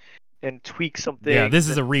there and tweak something. Yeah, this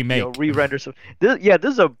is a remake. Re-render some. This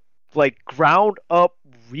is a like ground up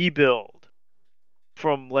rebuild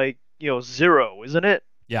from like zero, isn't it?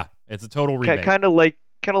 Yeah, it's a total remake. Kind of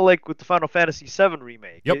like with the Final Fantasy VII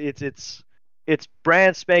remake. Yep. It's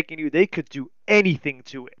brand spanking new. They could do anything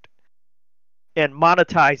to it and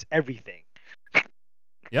monetize everything.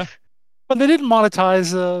 Yeah. But they didn't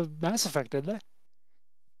monetize Mass Effect, did they?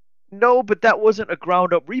 No, but that wasn't a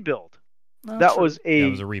ground up rebuild. That was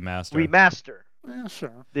a remaster. Yeah,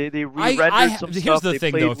 sure. They re-rendered some here's stuff. The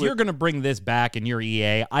thing, though. If you're going to bring this back and you're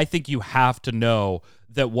EA, I think you have to know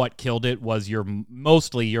that what killed it was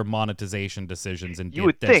mostly your monetization decisions in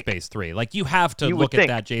Dead Space 3. Like, you have to look at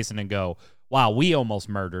that, Jason, and go, wow, we almost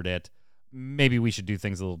murdered it. Maybe we should do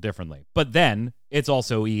things a little differently. But then, it's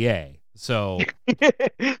also EA. So,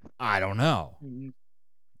 I don't know.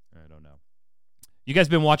 I don't know. You guys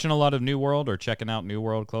been watching a lot of New World or checking out New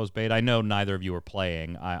World closed beta? I know neither of you are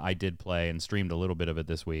playing. I did play and streamed a little bit of it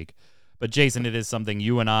this week. But Jason, it is something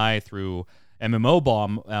you and I, through MMO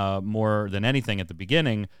Bomb, more than anything at the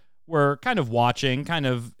beginning, were kind of watching, kind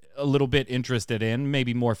of a little bit interested in,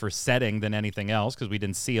 maybe more for setting than anything else because we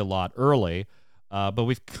didn't see a lot early. But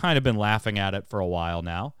we've kind of been laughing at it for a while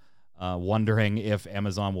now, wondering if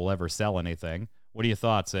Amazon will ever sell anything. What are your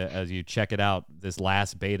thoughts as you check it out, this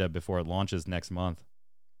last beta before it launches next month?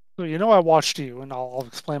 So I watched you, and I'll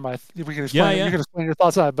explain you can explain your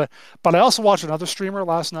thoughts on it. But I also watched another streamer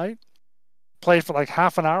last night, play for like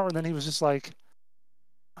half an hour, and then he was just like,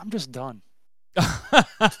 "I'm just done."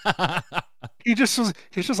 He's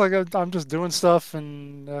just like, "I'm just doing stuff,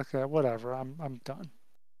 and okay, whatever. I'm done."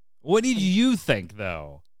 What did you think,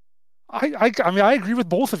 though? I mean, I agree with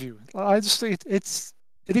both of you. I just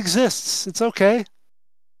it exists. It's okay.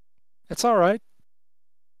 It's all right.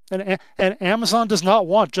 And Amazon does not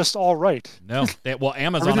want just all right. No.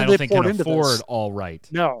 Amazon I don't think can afford all right.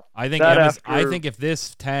 No. I think if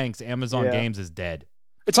this tanks, Amazon Games is dead.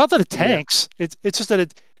 It's not that it tanks. Yeah. It's just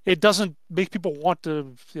that it doesn't make people want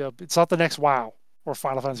to, it's not the next WoW or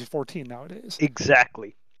Final Fantasy 14 nowadays.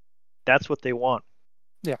 Exactly. That's what they want.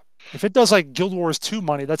 Yeah. If it does like Guild Wars 2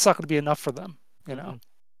 money, that's not going to be enough for them,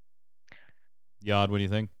 Yod, what do you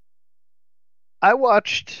think? I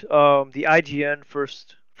watched the IGN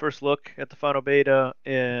first look at the final beta,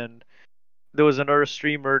 and there was another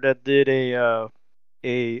streamer that did a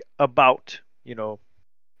about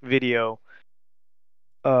video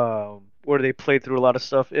where they played through a lot of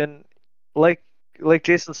stuff, and like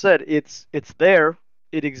Jason said, it's there,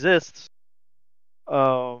 it exists.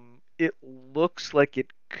 It looks like it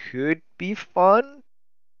could be fun.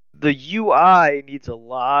 The UI needs a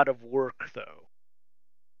lot of work though,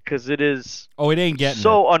 because it is it ain't getting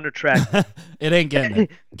so unattractive. It ain't getting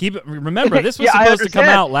it. Remember, this was supposed to come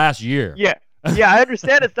out last year. Yeah, I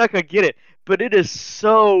understand it's not gonna get it, but it is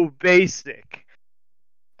so basic.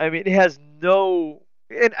 I mean, it has no,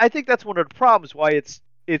 and I think that's one of the problems why it's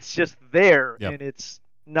just there and it's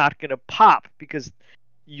not gonna pop, because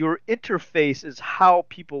your interface is how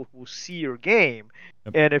people will see your game,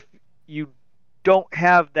 and if you don't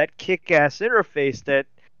have that kick-ass interface that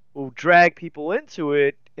will drag people into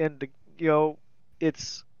it, and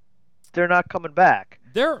they're not coming back.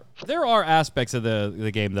 There are aspects of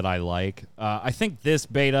the game that I like. I think this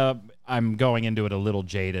beta, I'm going into it a little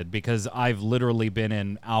jaded because I've literally been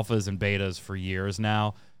in alphas and betas for years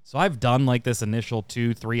now. So I've done like this initial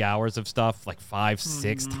 2-3 hours of stuff like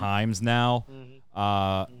 5-6 times now.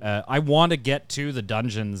 I want to get to the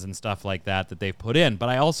dungeons and stuff like that they've put in, but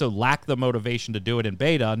I also lack the motivation to do it in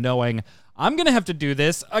beta, knowing I'm going to have to do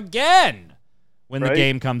this again when the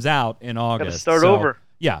game comes out in August. Gotta start over.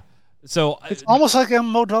 Yeah. So it's almost like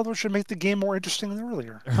MMO developers should make the game more interesting than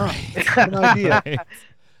earlier. Right. An idea. Right.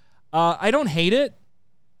 I don't hate it.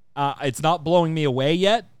 It's not blowing me away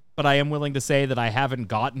yet, but I am willing to say that I haven't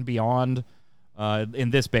gotten beyond, in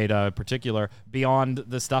this beta in particular, beyond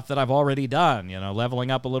the stuff that I've already done.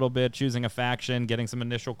 Leveling up a little bit, choosing a faction, getting some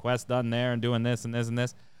initial quests done there, and doing this and this and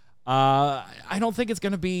this. I don't think it's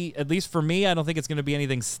going to be, at least for me, I don't think it's going to be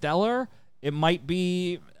anything stellar. It might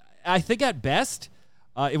be, I think at best,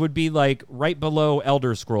 it would be like right below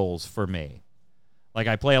Elder Scrolls for me. Like,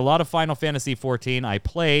 I play a lot of Final Fantasy 14. I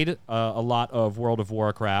played a lot of World of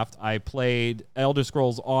Warcraft. I played Elder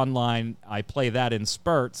Scrolls Online. I play that in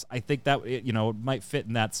spurts. I think that, it might fit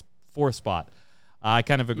in that fourth spot. I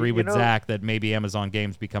kind of agree with Zach that maybe Amazon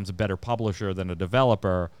Games becomes a better publisher than a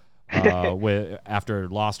developer after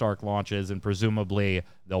Lost Ark launches, and presumably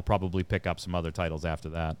they'll probably pick up some other titles after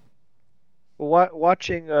that.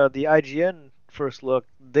 Watching the IGN first look,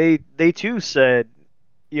 they too said,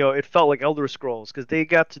 it felt like Elder Scrolls, because they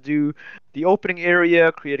got to do the opening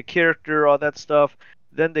area, create a character, all that stuff.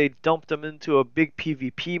 Then they dumped them into a big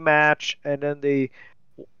PvP match, and then they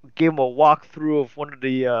gave them a walkthrough of one of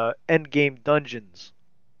the end game dungeons,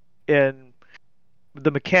 and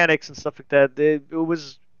the mechanics and stuff like that.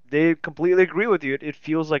 They completely agree with you. It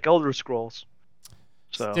feels like Elder Scrolls.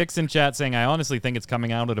 So. Sticks in chat saying, I honestly think it's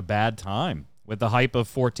coming out at a bad time. With the hype of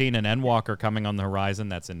 14 and Endwalker coming on the horizon,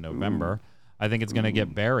 that's in November. I think it's going to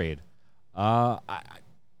get buried.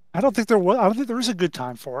 I don't think there is a good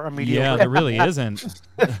time for a mediocre. Yeah, there really isn't.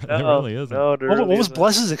 There really isn't. No, what was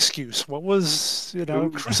Bless's excuse? What was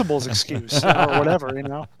Crucible's excuse or whatever?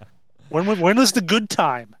 When was the good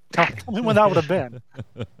time? Tell me when that would have been.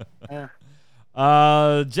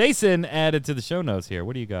 Yeah. Jason added to the show notes here.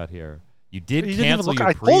 What do you got here? You did cancel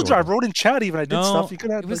your pre-order. I told you, I wrote in chat even. I did stuff. You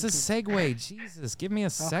could have. It was a segue. Jesus, give me a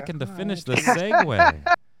second to finish the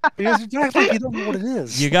segue. Because you act like you don't know what it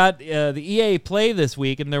is. You got the EA Play this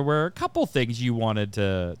week, and there were a couple things you wanted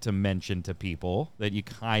to mention to people that you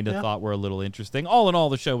kind of thought were a little interesting. All in all,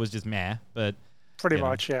 the show was just meh, but pretty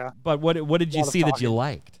much, yeah. But what did you see that you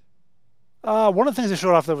liked? One of the things they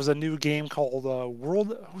showed off, there was a new game called World.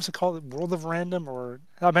 What was it called? World of Random, or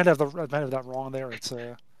I might have that wrong there. It's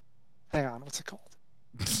hang on, what's it called?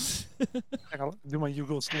 Hang on, do my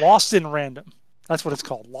Googles. Lost in Random. That's what it's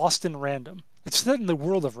called. Lost in Random. It's set in the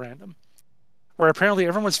world of random, where apparently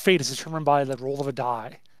everyone's fate is determined by the roll of a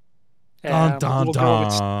die. And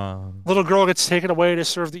little girl gets taken away to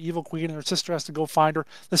serve the evil queen, and her sister has to go find her.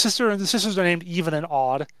 The sisters are named Even and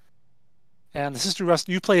Odd. And the sister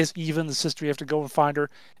you play as Even. The sister, you have to go and find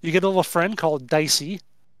her. You get a little friend called Dicey,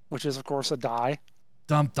 which is of course a die.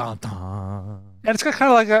 Dun, dun, dun. And it's got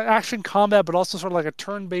kind of like an action combat, but also sort of like a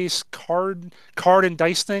turn-based card and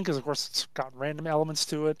dice thing, because of course it's got random elements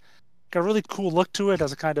to it. Got a really cool look to it.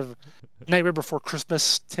 Has a kind of Nightmare Before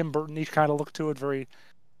Christmas, Tim Burton-y kind of look to it. Very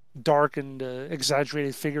dark and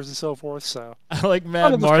exaggerated figures and so forth. So I like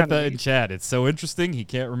Mad Martha in chat. It's so interesting he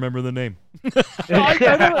can't remember the name. I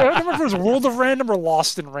don't remember if it was World of Random or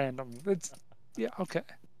Lost in Random. It's okay.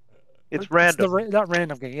 It's random. That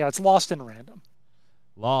random game. Yeah, it's Lost in Random.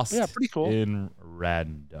 Lost. Yeah, pretty cool. In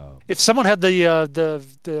Random. If someone had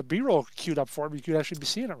the B-roll queued up for it, you could actually be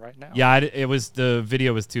seeing it right now. Yeah, the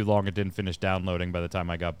video was too long. It didn't finish downloading by the time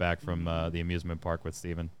I got back from the amusement park with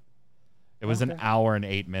Steven. It was an hour and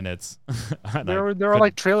 8 minutes. There are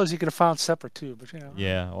like trailers you could have found separate too, but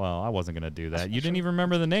Yeah, well, I wasn't gonna do that. You didn't even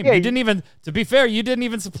remember the name. Yeah, you didn't even. To be fair, you didn't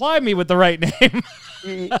even supply me with the right name.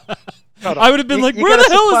 I would have been like, "Where the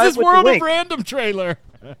hell is this World of Random trailer?"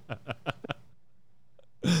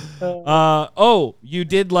 You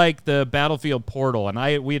did like the Battlefield Portal,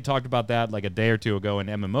 and we had talked about that like a day or two ago in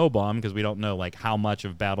MMO Bomb, because we don't know like how much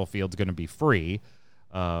of Battlefield's going to be free.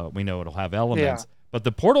 We know it'll have elements, but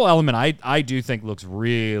the Portal element I do think looks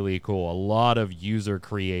really cool. A lot of user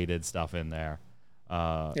created stuff in there.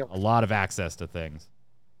 A lot of access to things.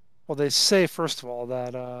 Well, they say first of all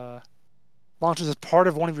that launches as part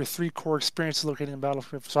of one of your 3 core experiences located in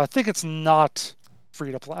Battlefield. So I think it's not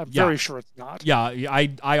free to play. I'm very sure it's not. Yeah,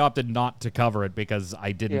 I opted not to cover it because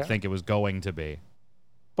I didn't think it was going to be.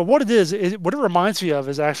 But what it is, what it reminds me of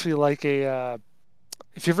is actually like a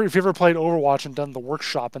if you ever played Overwatch and done the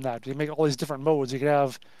workshop in that, you make all these different modes. You can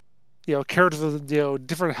have characters with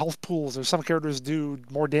different health pools, or some characters do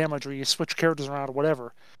more damage, or you switch characters around or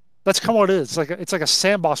whatever. That's kind of what it is. It's like a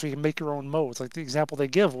sandbox where you can make your own modes. Like the example they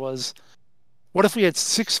give was, what if we had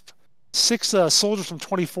six soldiers from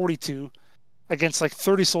 2042 against like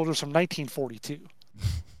 30 soldiers from 1942.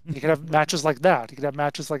 You could have matches like that. You could have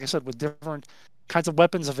matches, like I said, with different kinds of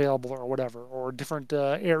weapons available or whatever, or different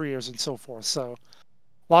areas and so forth. So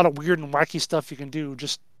a lot of weird and wacky stuff you can do,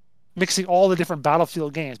 just mixing all the different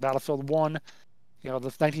Battlefield games. Battlefield 1, the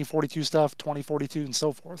 1942 stuff, 2042, and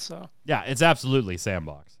so forth. So yeah, it's absolutely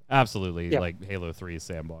sandbox. Absolutely, like Halo 3's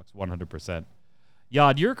sandbox, 100%.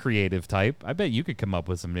 Yod, you're a creative type. I bet you could come up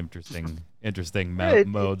with some interesting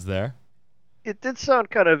modes there. It did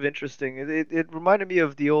sound kind of interesting. It reminded me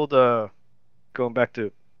of the old, going back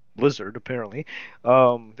to Blizzard, apparently, the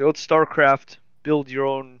old StarCraft, build your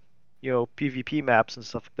own, PvP maps and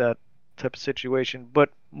stuff like that type of situation, but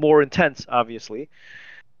more intense, obviously.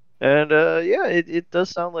 And it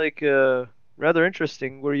does sound like rather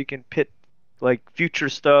interesting, where you can pit like future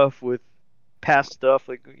stuff with past stuff.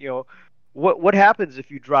 Like, what happens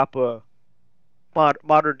if you drop a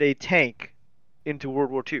modern day tank into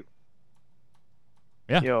World War II?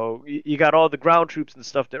 Yeah. You got all the ground troops and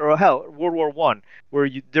stuff there, or hell, World War I, where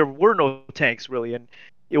there were no tanks really, and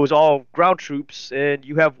it was all ground troops, and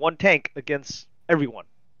you have one tank against everyone.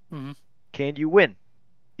 Mm-hmm. Can you win?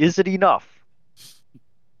 Is it enough?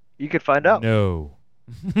 You could find out. No.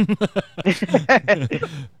 No.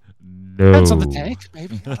 Depends on the tank,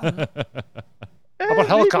 maybe. I don't know. How about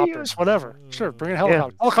helicopters? Whatever. Sure, bring in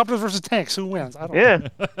helicopters. Yeah. Helicopters versus tanks. Who wins? I don't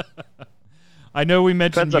know. I know we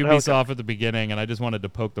mentioned Ubisoft at the beginning, and I just wanted to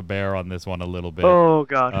poke the bear on this one a little bit. Oh,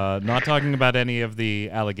 God. Not talking about any of the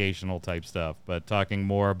allegational type stuff, but talking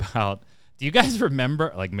more about, do you guys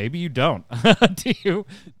remember, like maybe you don't, do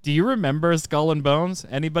you remember Skull and Bones?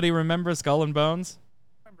 Anybody remember Skull and Bones?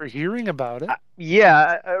 remember hearing about it.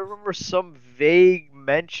 I remember some vague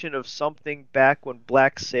mention of something back when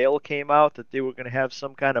Black Sail came out, that they were going to have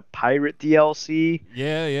some kind of pirate DLC.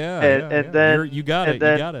 And then you got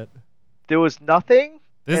it. There was nothing.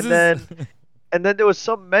 Then there was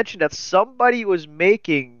some mention that somebody was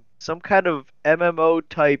making some kind of MMO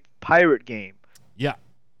type pirate game. Yeah.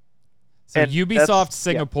 So Ubisoft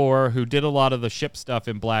Singapore, who did a lot of the ship stuff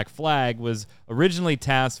in Black Flag, was originally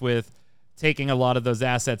tasked with taking a lot of those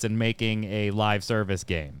assets and making a live service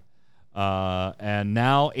game. And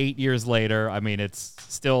now, 8 years later, I mean, it's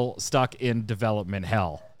still stuck in development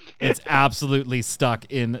hell. It's absolutely stuck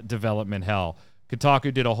in development hell.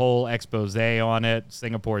 Kotaku did a whole expose on it,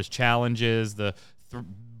 Singapore's challenges, the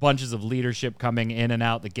bunches of leadership coming in and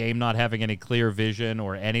out, the game not having any clear vision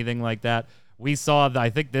or anything like that. We saw, I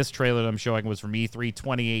think this trailer that I'm showing was from E3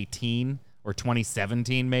 2018 or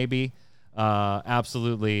 2017 maybe.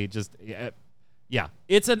 Absolutely just, yeah.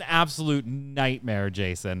 It's an absolute nightmare,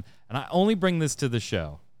 Jason. And I only bring this to the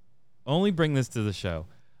show.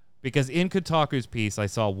 Because in Kotaku's piece, I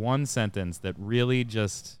saw one sentence that really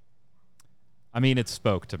just, I mean, it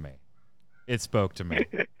spoke to me.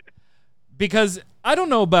 Because I don't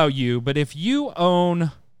know about you, but if you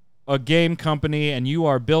own a game company and you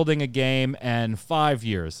are building a game and 5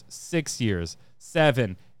 years, 6 years,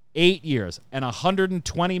 7, 8 years, and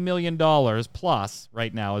 $120 million plus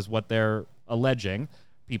right now is what they're alleging,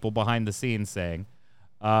 people behind the scenes saying,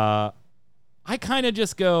 I kind of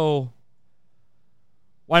just go,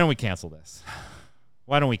 why don't we cancel this?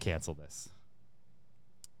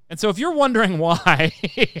 And so if you're wondering why,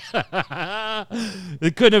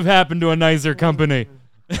 it couldn't have happened to a nicer company.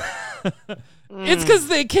 It's because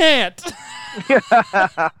they can't.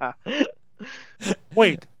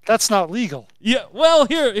 Wait, that's not legal. Yeah, well,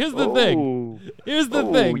 here's the thing. Here's the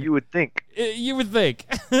thing. You would think.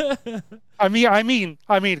 I mean,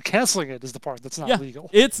 canceling it is the part that's not legal.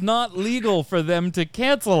 It's not legal for them to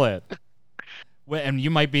cancel it. And you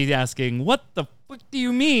might be asking, what the fuck do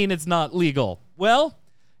you mean it's not legal? Well,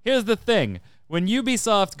 here's the thing. When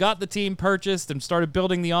Ubisoft got the team purchased and started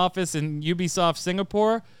building the office in Ubisoft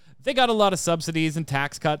Singapore, they got a lot of subsidies and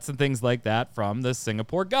tax cuts and things like that from the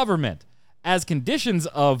Singapore government. As conditions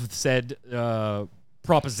of said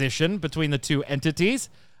proposition between the two entities,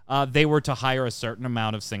 they were to hire a certain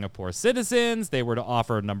amount of Singapore citizens. They were to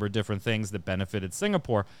offer a number of different things that benefited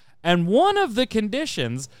Singapore. And one of the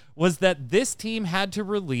conditions was that this team had to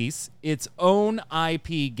release its own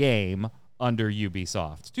IP game under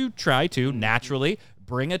Ubisoft to try to naturally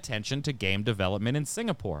bring attention to game development in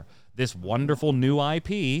Singapore. This wonderful new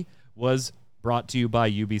IP was brought to you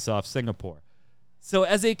by Ubisoft Singapore. So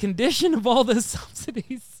as a condition of all the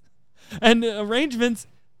subsidies and arrangements,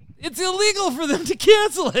 it's illegal for them to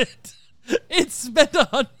cancel it. It's spent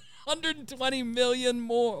 $120 million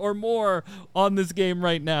more on this game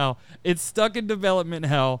right now. It's stuck in development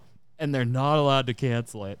hell, and they're not allowed to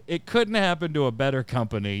cancel it. It couldn't happen to a better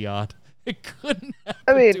company, Yacht. It couldn't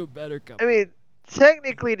happen to a better company. I mean,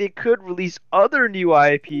 technically they could release other new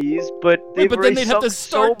IPs, but then they'd have to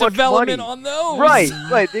start development on those. Right.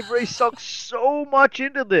 They've already sunk so much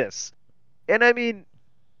into this. And I mean,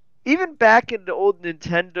 even back in the old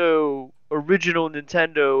original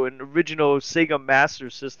Nintendo and original Sega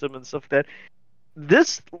Master System and stuff like that,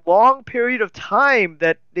 this long period of time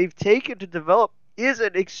that they've taken to develop is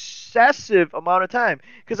an excessive amount of time.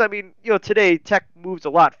 Because, I mean, today tech moves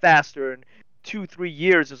a lot faster, and 2-3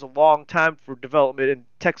 years is a long time for development, and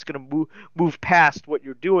tech's going to move past what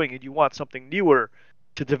you're doing, and you want something newer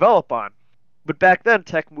to develop on. But back then,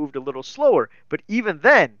 tech moved a little slower. But even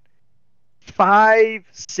then,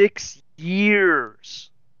 5-6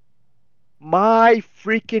 years. My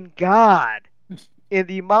freaking God. And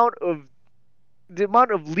the amount of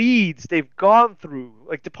leads they've gone through,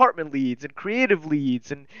 like department leads and creative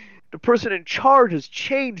leads, and the person in charge has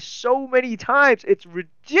changed so many times. It's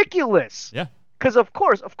ridiculous. Yeah. Because of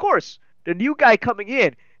course, the new guy coming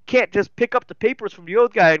in can't just pick up the papers from the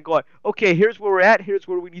old guy and go, okay, here's where we're at, here's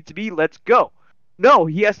where we need to be, let's go. No,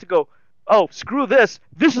 he has to go, oh, screw this.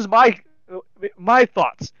 This is my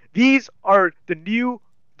thoughts. These are the new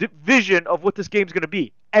vision of what this game's going to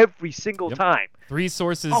be every single time. 3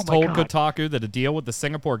 sources told Kotaku that a deal with the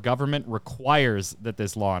Singapore government requires that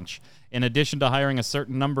this launch. In addition to hiring a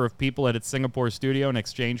certain number of people at its Singapore studio in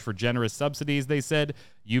exchange for generous subsidies, they said,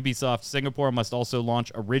 Ubisoft Singapore must also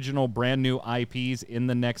launch original brand new IPs in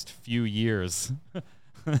the next few years.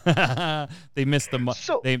 They missed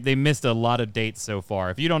they missed a lot of dates so far.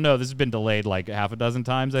 If you don't know, this has been delayed like half a dozen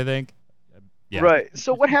times, I think. Yeah. Right.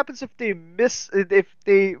 So what happens if they miss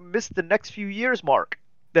the next few years mark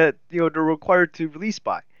that they're required to release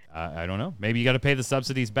by? I don't know. Maybe you got to pay the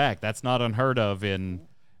subsidies back. That's not unheard of in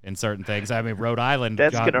certain things. I mean, Rhode Island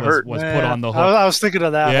was put on the hook. I was thinking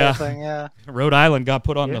of that whole thing, yeah. Rhode Island got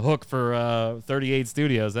put on the hook for 38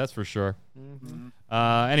 studios, that's for sure. Mm-hmm.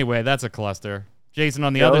 Anyway, that's a cluster. Jason,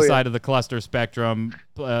 on the other side of the cluster spectrum,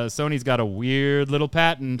 Sony's got a weird little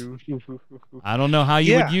patent. I don't know how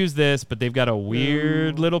you would use this, but they've got a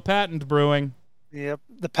weird little patent brewing. Yep.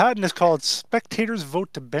 The patent is called Spectators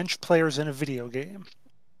Vote to Bench Players in a Video Game.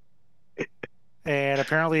 And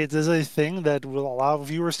apparently it is a thing that will allow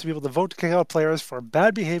viewers to be able to vote to kick out players for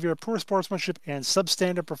bad behavior, poor sportsmanship, and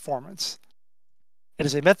substandard performance. It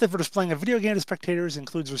is a method for displaying a video game to spectators,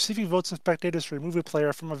 includes receiving votes from spectators to remove a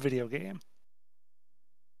player from a video game.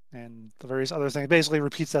 And the various other things. Basically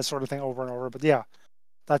repeats that sort of thing over and over. But yeah,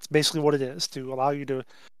 that's basically what it is, to allow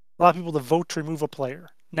people to vote to remove a player.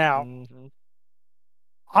 Now,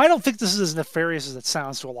 I don't think this is as nefarious as it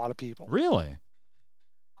sounds to a lot of people. Really?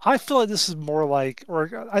 I feel like this is more like,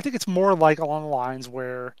 or I think it's more like along the lines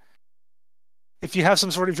where if you have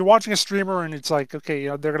if you're watching a streamer and it's like, okay,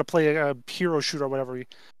 they're going to play a hero shooter or whatever, you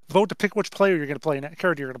vote to pick which player you're going to play,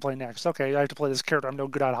 character you're going to play next. Okay, I have to play this character I'm no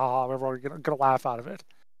good at, haha, everyone's going to laugh out of it.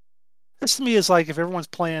 This to me is like if everyone's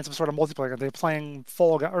playing some sort of multiplayer, they're playing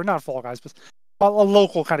Fall Guys, or not Fall Guys, but a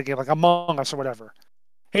local kind of game, like Among Us or whatever.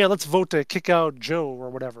 Hey, let's vote to kick out Joe or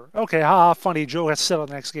whatever. Okay, haha, funny, Joe has to settle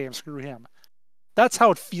the next game, screw him. That's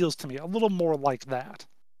how it feels to me, a little more like that.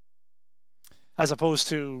 As opposed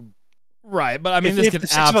to... Right, but I mean, this can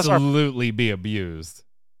absolutely be abused.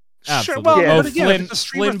 Absolutely. Sure, well, again,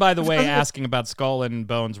 Flynn, by the way, asking about Skull and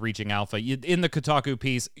Bones reaching alpha. In the Kotaku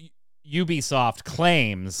piece, Ubisoft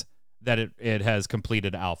claims that it has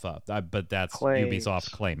completed alpha, but that's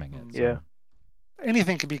Ubisoft claiming it. So. Yeah.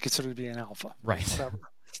 Anything can be considered to be an alpha. Right.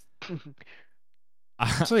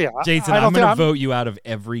 So yeah, Jason, I'm going to vote you out of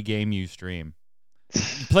every game you stream.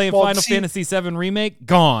 Playing Final Fantasy VII Remake?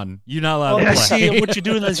 Gone. You're not allowed to play. See, what you're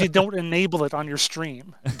doing is you don't enable it on your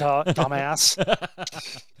stream, dumbass.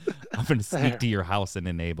 I'm going to sneak to your house and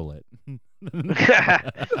enable it.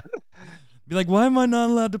 Be like, why am I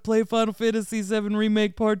not allowed to play Final Fantasy VII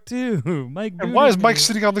Remake Part 2? Mike, and why is Mike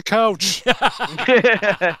sitting on the couch?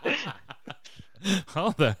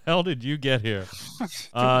 How the hell did you get here?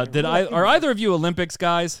 Are either of you Olympics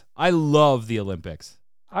guys? I love the Olympics.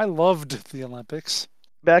 I loved the Olympics.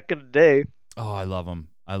 Back in the day. Oh, I love them.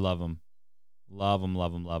 Love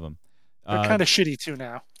them. They're kind of shitty too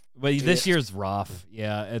now. But this year's rough.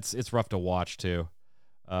 Yeah, it's rough to watch too.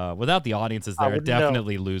 Without the audiences there, it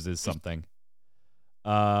definitely loses something.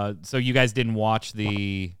 So you guys didn't watch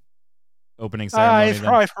the opening ceremony?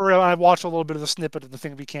 I've heard. I watched a little bit of the snippet of the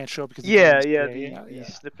thing we can't show because the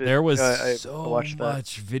snippet. There was so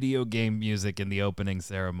much video game music in the opening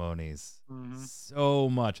ceremonies. Mm-hmm. So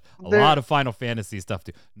much. A lot of Final Fantasy stuff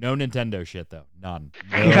too. No Nintendo shit though. None.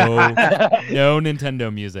 No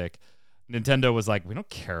Nintendo music. Nintendo was like, we don't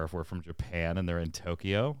care if we're from Japan and they're in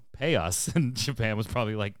Tokyo. Pay us. And Japan was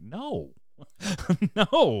probably like, no.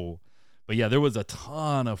 No. But yeah, there was a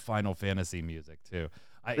ton of Final Fantasy music too.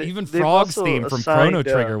 Even Frog's theme from Chrono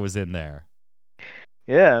Trigger was in there.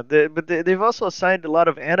 Yeah, but they've also assigned a lot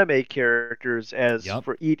of anime characters as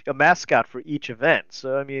a mascot for each event.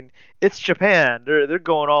 So I mean, it's Japan. They're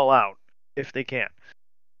going all out if they can.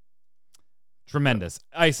 Tremendous.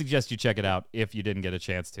 I suggest you check it out if you didn't get a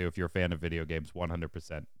chance to. If you're a fan of video games,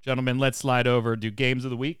 100%. Gentlemen, let's slide over, do games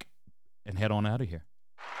of the week, and head on out of here.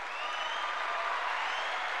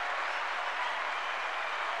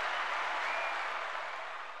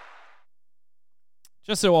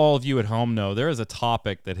 Just so all of you at home know, there is a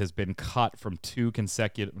topic that has been cut from two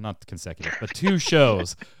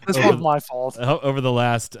shows. This was my fault. Over the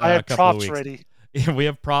last I have couple of weeks. Props ready. We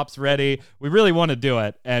have props ready. We really want to do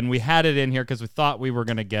it, and we had it in here because we thought we were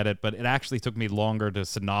going to get it, but it actually took me longer to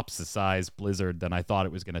synopsisize Blizzard than I thought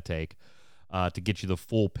it was going to take to get you the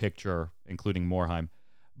full picture, including Morheim.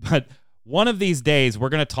 But one of these days, we're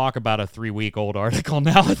going to talk about a 3-week-old article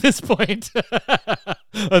now at this point.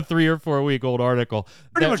 A 3 or 4 week old article.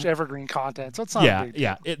 Pretty much evergreen content, so it's not a big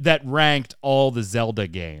deal. That ranked all the Zelda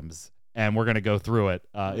games, and we're going to go through it.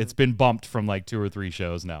 It's been bumped from like 2 or 3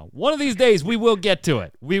 shows now. One of these days, we will get to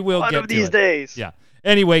it. One of these days. Yeah.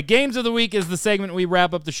 Anyway, Games of the Week is the segment we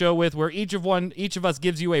wrap up the show with, where each of us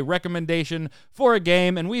gives you a recommendation for a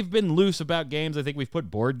game, and we've been loose about games. I think we've put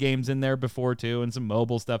board games in there before, too, and some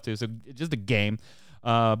mobile stuff, too, so just a game.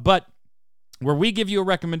 But where we give you a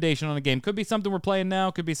recommendation on a game, could be something we're playing now,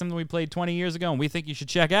 could be something we played 20 years ago, and we think you should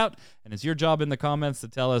check out, and it's your job in the comments to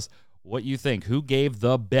tell us what you think. Who gave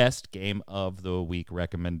the best Game of the Week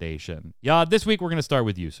recommendation? Yeah, this week we're going to start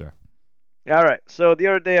with you, sir. All right. So the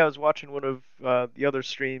other day I was watching one of the other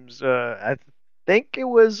streams. I think it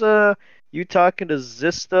was you talking to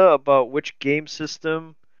Zista about which game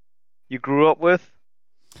system you grew up with.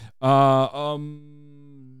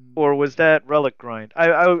 Or was that Relic Grind?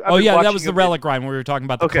 That was the Relic Grind when we were talking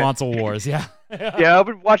about the console wars. Yeah. Yeah, I've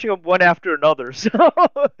been watching them one after another.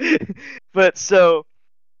 So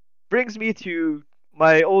brings me to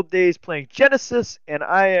my old days playing Genesis, and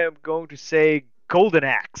I am going to say Golden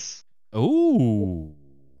Axe. Ooh.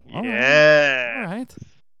 Yeah. All right.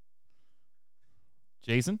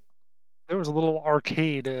 Jason? There was a little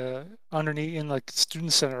arcade underneath in like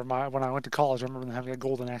student center when I went to college. I remember them having a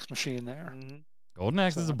Golden Axe machine there. Mm-hmm. Golden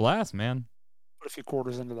Axe is a blast, man. Put a few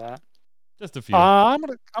quarters into that. Just a few. I'm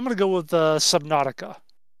gonna go with Subnautica,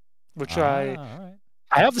 which I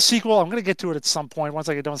have the sequel. I'm gonna get to it at some point once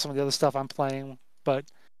I get done with some of the other stuff I'm playing. But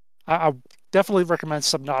I definitely recommend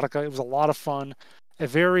Subnautica. It was a lot of fun. A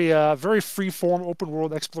very free form open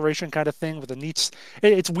world exploration kind of thing with a neat.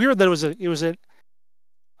 It's weird that it was a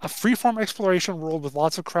freeform exploration world with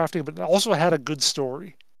lots of crafting, but it also had a good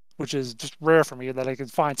story, which is just rare for me that I can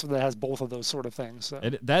find something that has both of those sort of things. So.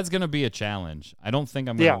 That's going to be a challenge. I don't think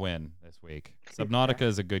I'm going to win this week. Subnautica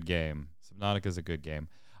is a good game.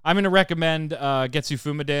 I'm going to recommend Getsu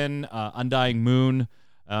Fumaden, Undying Moon.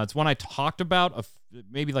 It's one I talked about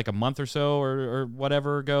maybe like a month or so or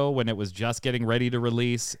whatever ago when it was just getting ready to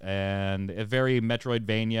release, and a very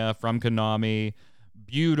Metroidvania from Konami.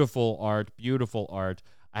 Beautiful art.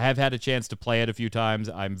 I have had a chance to play it a few times.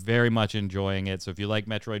 I'm very much enjoying it. So if you like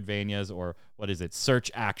Metroidvanias, or what is it, search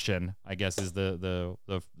action, I guess is the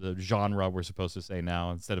genre we're supposed to say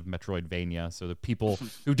now instead of Metroidvania. So the people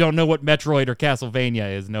who don't know what Metroid or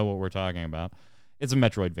Castlevania is know what we're talking about. It's a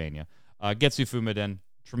Metroidvania. Getsu Fumaden,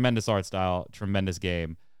 tremendous art style, tremendous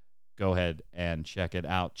game. Go ahead and check it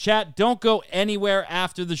out. Chat, don't go anywhere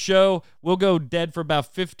after the show. We'll go dead for about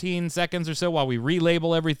 15 seconds or so while we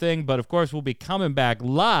relabel everything. But, of course, we'll be coming back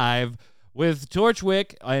live with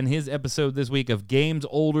Torchwick and his episode this week of Games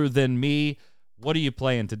Older Than Me. What are you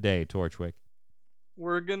playing today, Torchwick?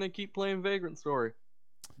 We're going to keep playing Vagrant Story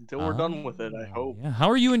until we're done with it, I hope. Yeah. How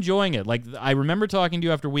are you enjoying it? Like, I remember talking to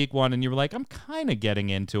you after week 1, and you were like, I'm kind of getting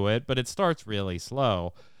into it, but it starts really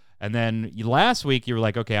slow. And then last week you were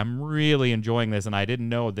like, okay, I'm really enjoying this, and I didn't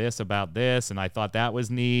know this about this, and I thought that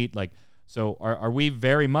was neat. Like, so are we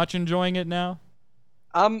very much enjoying it now?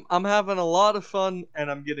 I'm having a lot of fun,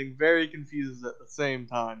 and I'm getting very confused at the same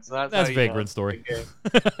time. So that's Vagrant Story.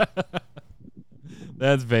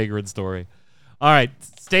 That's Vagrant Story. All right,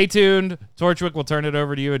 stay tuned. Torchwick will turn it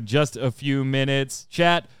over to you in just a few minutes.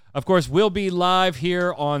 Chat. Of course, we'll be live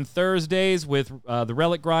here on Thursdays with the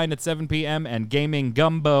Relic Grind at 7 p.m. and Gaming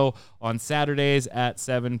Gumbo on Saturdays at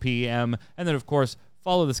 7 p.m. And then, of course,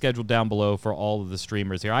 follow the schedule down below for all of the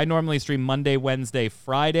streamers here. I normally stream Monday, Wednesday,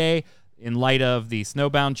 Friday. In light of the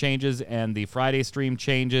Snowbound changes and the Friday stream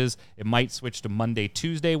changes, it might switch to Monday,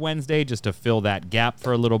 Tuesday, Wednesday just to fill that gap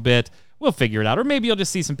for a little bit. We'll figure it out. Or maybe you'll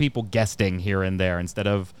just see some people guesting here and there instead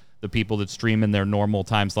of the people that stream in their normal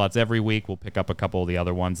time slots every week. We'll pick up a couple of the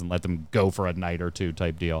other ones and let them go for a night or two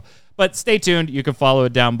type deal. But stay tuned. You can follow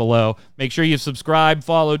it down below. Make sure you subscribe,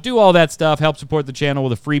 follow, do all that stuff. Help support the channel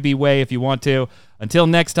with a freebie way if you want to. Until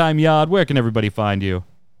next time, Yod, where can everybody find you?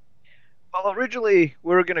 Well, originally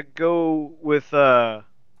we were going to go with... I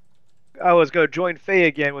was going to join Faye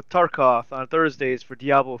again with Tarkov on Thursdays for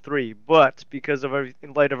Diablo 3. But because of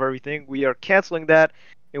in light of everything, we are canceling that.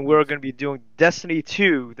 And we're going to be doing Destiny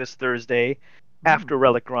 2 this Thursday after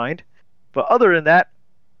Relic Grind. But other than that,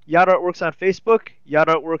 Yacht Artworks on Facebook, Yacht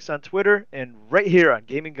Artworks on Twitter, and right here on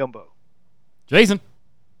Gaming Gumbo. Jason.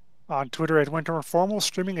 On Twitter at Winter Formal,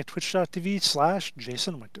 streaming at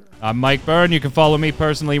twitch.tv/JasonWinter. I'm Mike Byrne. You can follow me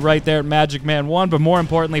personally right there at MagicMan1, but more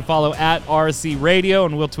importantly, follow at RC Radio,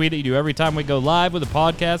 and we'll tweet at you every time we go live with a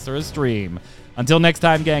podcast or a stream. Until next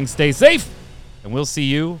time, gang, stay safe, and we'll see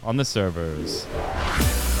you on the servers.